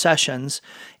summer sessions.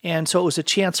 And so it was a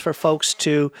chance for folks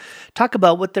to talk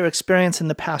about what their experience in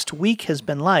the past week has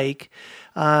been like,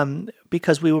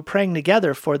 because we were praying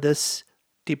together for this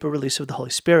deeper release of the Holy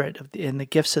Spirit and the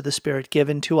gifts of the Spirit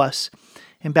given to us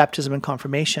in baptism and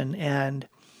confirmation. And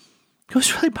it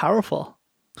was really powerful.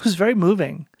 It was very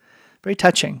moving, very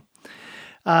touching.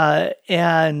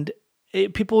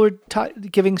 People were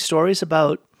giving stories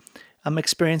about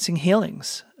experiencing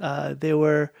healings. There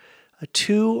were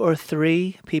 2 or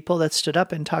 3 people that stood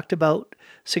up and talked about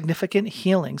significant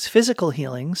healings, physical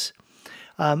healings,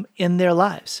 in their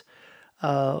lives.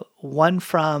 One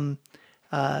from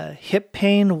hip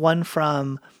pain, one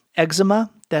from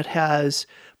eczema that has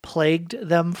plagued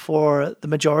them for the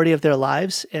majority of their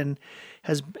lives and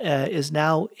is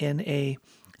now in a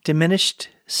diminished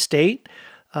state,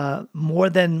 more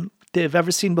than they've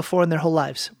ever seen before in their whole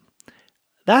lives.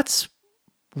 That's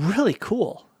really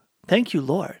cool. Thank you,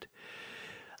 Lord.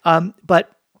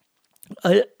 But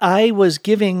I was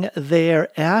giving there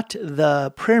at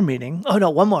the prayer meeting. Oh, no,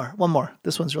 one more.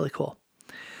 This one's really cool.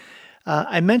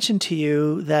 I mentioned to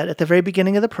you that at the very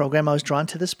beginning of the program, I was drawn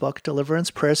to this book,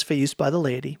 Deliverance Prayers for Use by the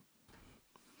Laity.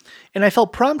 And I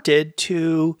felt prompted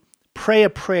to pray a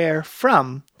prayer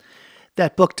from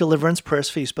that book, Deliverance Prayers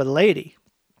for Use by the Laity.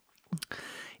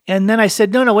 And then I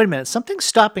said, no, wait a minute. Something's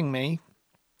stopping me.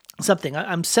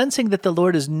 I'm sensing that the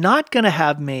Lord is not going to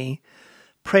have me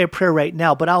pray a prayer right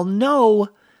now, but I'll know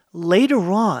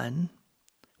later on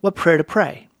what prayer to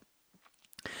pray.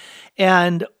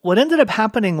 And what ended up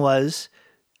happening was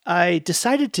I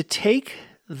decided to take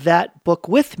that book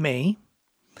with me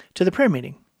to the prayer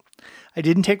meeting. I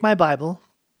didn't take my Bible.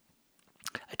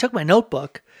 I took my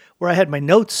notebook where I had my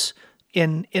notes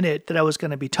in it that I was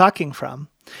going to be talking from.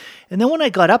 And then when I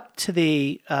got up to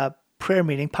the prayer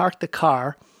meeting, parked the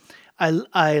car,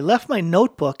 I left my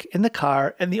notebook in the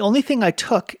car, and the only thing I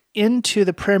took into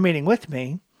the prayer meeting with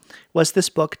me was this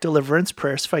book, Deliverance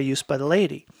Prayers for Use by the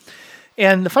Laity.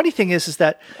 And the funny thing is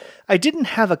that I didn't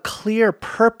have a clear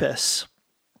purpose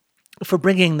for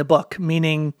bringing the book,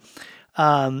 meaning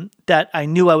that I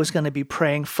knew I was going to be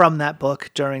praying from that book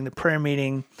during the prayer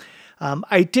meeting.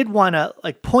 I did want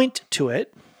to point to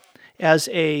it as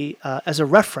a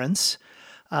reference,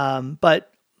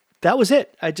 but that was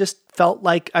it. I just felt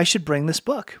like I should bring this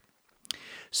book.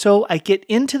 So I get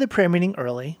into the prayer meeting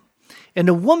early, and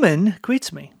a woman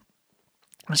greets me.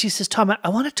 And she says, Tom, I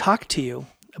want to talk to you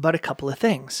about a couple of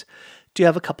things. Do you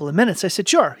have a couple of minutes? I said,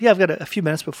 sure. Yeah, I've got a few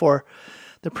minutes before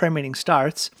the prayer meeting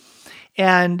starts.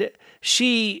 And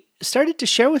she started to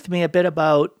share with me a bit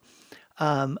about,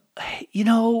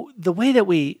 the way that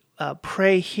we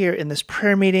pray here in this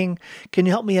prayer meeting. Can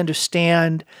you help me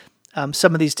understand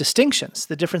some of these distinctions,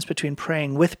 the difference between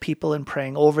praying with people and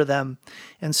praying over them?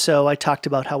 And so I talked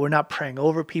about how we're not praying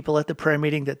over people at the prayer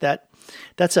meeting, that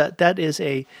is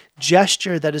a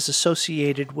gesture that is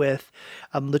associated with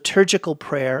liturgical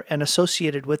prayer and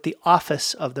associated with the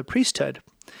office of the priesthood.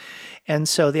 And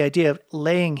so the idea of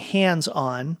laying hands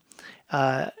on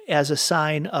as a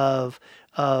sign of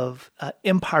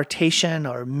impartation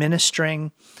or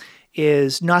ministering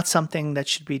is not something that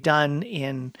should be done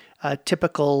in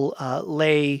typical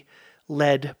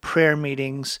lay-led prayer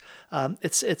meetings.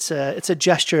 It's a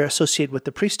gesture associated with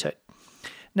the priesthood.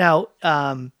 Now,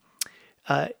 and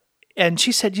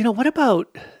she said, what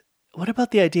about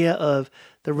the idea of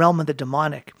the realm of the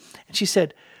demonic? And she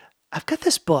said, I've got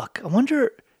this book. I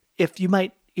wonder if you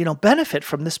might, benefit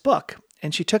from this book.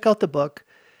 And she took out the book,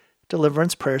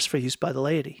 Deliverance Prayers for Use by the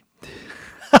Laity.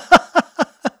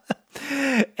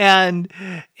 And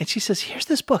she says, here's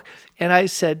this book. And I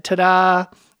said, ta-da.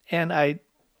 And I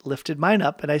lifted mine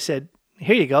up and I said,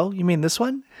 here you go. You mean this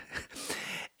one?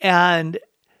 And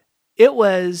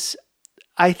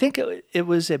I think it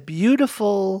was a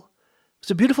beautiful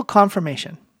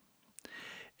confirmation.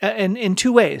 And in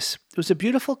two ways. It was a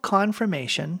beautiful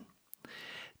confirmation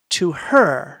to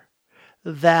her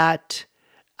that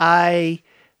I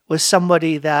was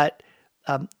somebody that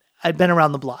I'd been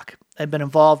around the block. I'd been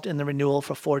involved in the renewal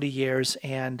for 40 years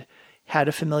and had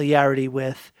a familiarity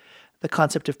with the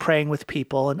concept of praying with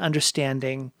people and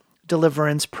understanding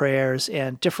deliverance prayers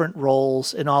and different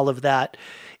roles and all of that.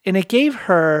 And it gave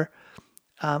her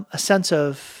a sense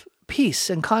of peace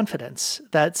and confidence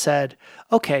that said,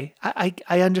 okay, I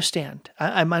understand.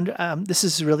 This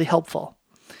is really helpful.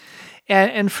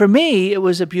 And for me, it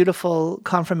was a beautiful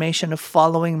confirmation of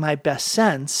following my best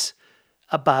sense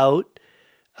about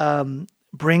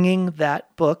bringing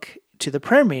that book to the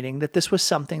prayer meeting, that this was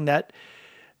something that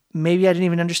maybe I didn't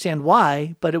even understand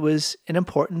why, but it was an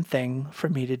important thing for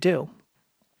me to do.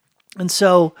 And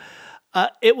so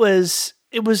it was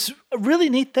a really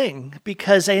neat thing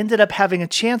because I ended up having a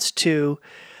chance to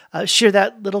share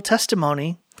that little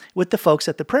testimony with the folks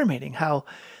at the prayer meeting, how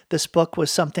this book was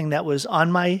something that was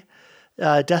on my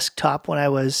desktop when I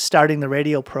was starting the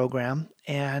radio program,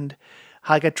 and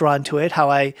how I got drawn to it,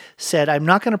 how I said, I'm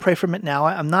not going to pray from it now.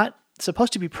 I'm not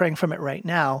supposed to be praying from it right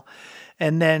now.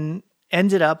 And then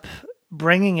ended up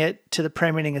bringing it to the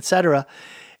prayer meeting, etc.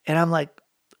 And I'm like,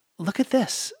 look at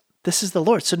this. This is the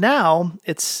Lord. So now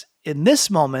it's in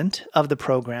this moment of the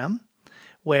program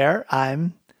where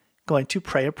I'm going to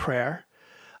pray a prayer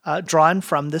drawn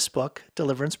from this book,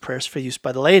 Deliverance Prayers for Use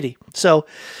by the Laity. So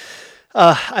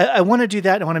I want to do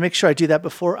that. I want to make sure I do that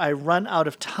before I run out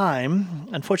of time.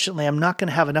 Unfortunately, I'm not going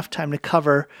to have enough time to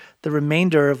cover the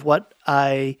remainder of what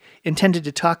I intended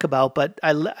to talk about, but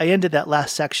I ended that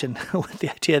last section with the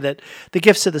idea that the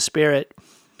gifts of the Spirit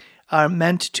are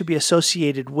meant to be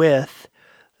associated with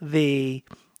the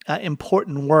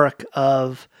important work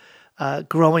of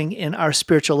growing in our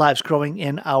spiritual lives, growing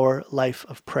in our life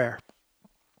of prayer.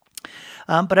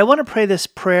 But I want to pray this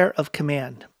prayer of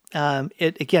command.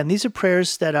 These are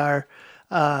prayers that are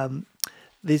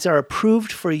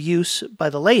approved for use by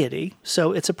the laity.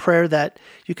 So it's a prayer that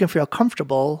you can feel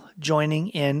comfortable joining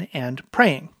in and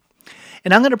praying.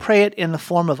 And I'm going to pray it in the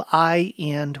form of I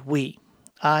and we.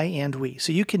 I and we.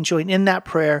 So you can join in that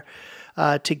prayer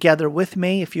together with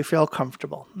me if you feel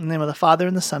comfortable. In the name of the Father,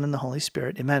 and the Son, and the Holy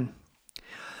Spirit. Amen.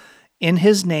 In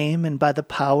his name and by the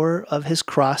power of his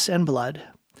cross and blood,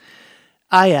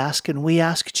 I ask and we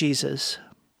ask Jesus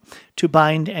to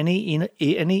bind any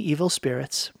evil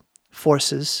spirits,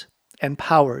 forces, and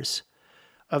powers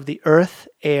of the earth,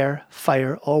 air,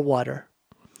 fire, or water,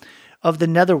 of the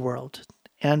netherworld,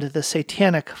 and the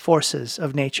satanic forces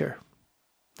of nature.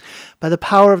 By the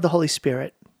power of the Holy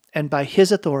Spirit and by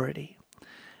his authority,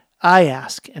 I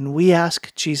ask and we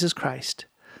ask Jesus Christ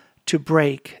to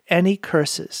break any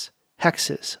curses,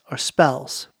 hexes, or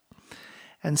spells,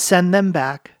 and send them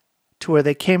back to where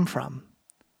they came from,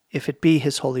 if it be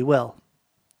his holy will.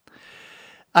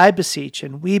 I beseech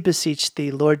and we beseech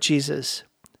thee, Lord Jesus,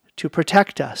 to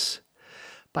protect us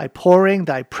by pouring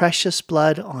thy precious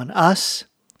blood on us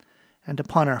and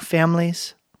upon our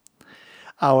families,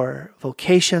 our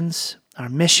vocations, our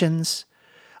missions,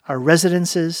 our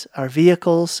residences, our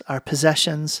vehicles, our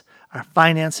possessions, our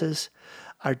finances,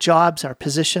 our jobs, our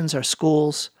positions, our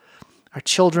schools, our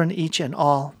children, each and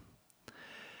all,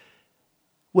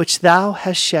 which thou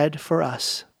hast shed for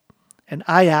us. And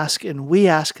I ask and we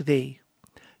ask thee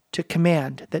to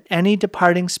command that any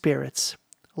departing spirits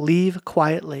leave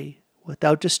quietly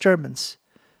without disturbance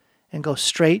and go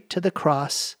straight to the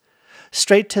cross,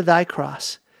 straight to thy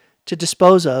cross, to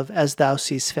dispose of as thou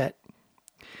seest fit.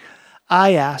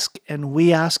 I ask and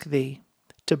we ask thee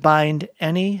to bind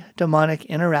any demonic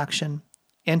interaction,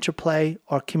 interplay,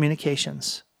 or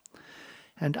communications.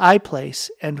 And I place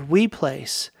and we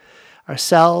place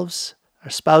ourselves, our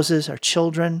spouses, our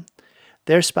children,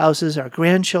 their spouses, our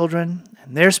grandchildren,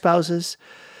 and their spouses,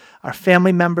 our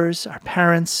family members, our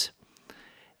parents,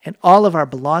 and all of our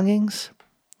belongings,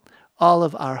 all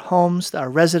of our homes, our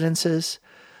residences,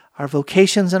 our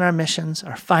vocations and our missions,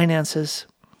 our finances,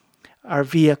 our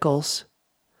vehicles,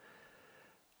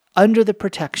 under the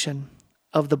protection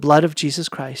of the blood of Jesus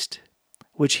Christ,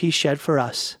 which he shed for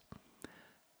us.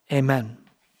 Amen.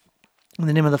 In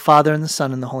the name of the Father, and the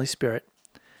Son, and the Holy Spirit.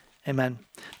 Amen.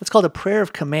 It's called a prayer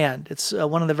of command. It's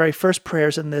one of the very first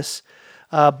prayers in this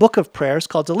book of prayers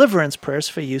called Deliverance Prayers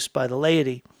for use by the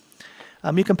laity.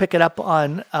 You can pick it up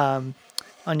on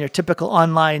your typical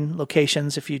online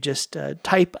locations if you just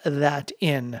type that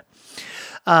in.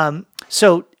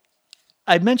 So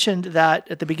I mentioned that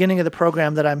at the beginning of the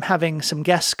program that I'm having some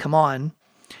guests come on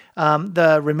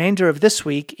the remainder of this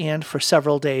week and for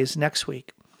several days next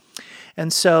week.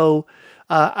 And so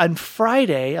on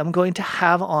Friday, I'm going to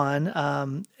have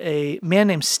on a man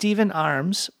named Stephen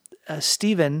Arms.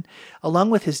 Stephen,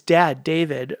 along with his dad,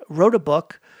 David, wrote a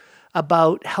book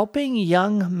about helping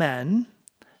young men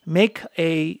make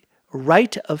a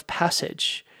rite of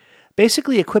passage,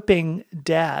 basically equipping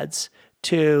dads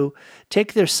to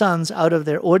take their sons out of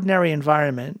their ordinary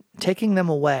environment, taking them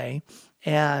away,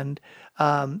 and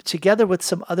together with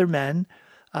some other men,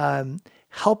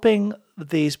 helping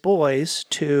these boys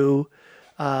to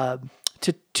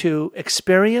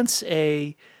experience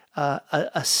a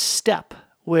step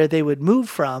where they would move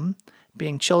from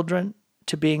being children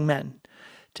to being men,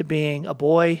 to being a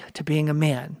boy to being a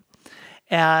man.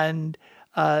 And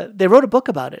they wrote a book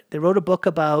about it. They wrote a book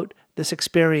about this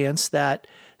experience that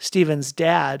Stephen's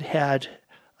dad had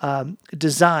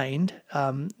designed,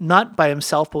 not by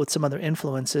himself, but with some other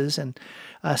influences, and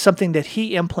something that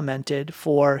he implemented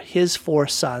for his 4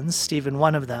 sons, Stephen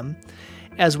one of them,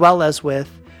 as well as with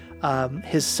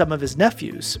some of his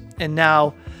nephews. And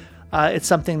now it's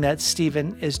something that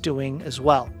Stephen is doing as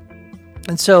well.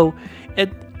 And so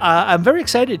I'm very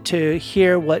excited to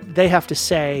hear what they have to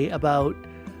say about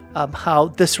how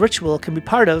this ritual can be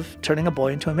part of turning a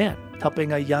boy into a man,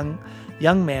 helping a young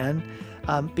man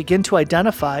begin to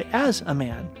identify as a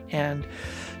man and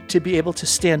to be able to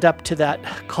stand up to that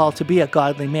call to be a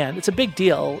godly man. It's a big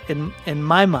deal in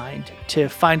my mind to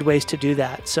find ways to do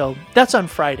that. So that's on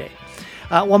Friday.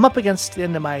 Well, I'm up against the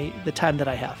end of the time that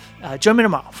I have. Join me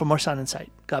tomorrow for more Sound and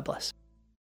Sight. God bless.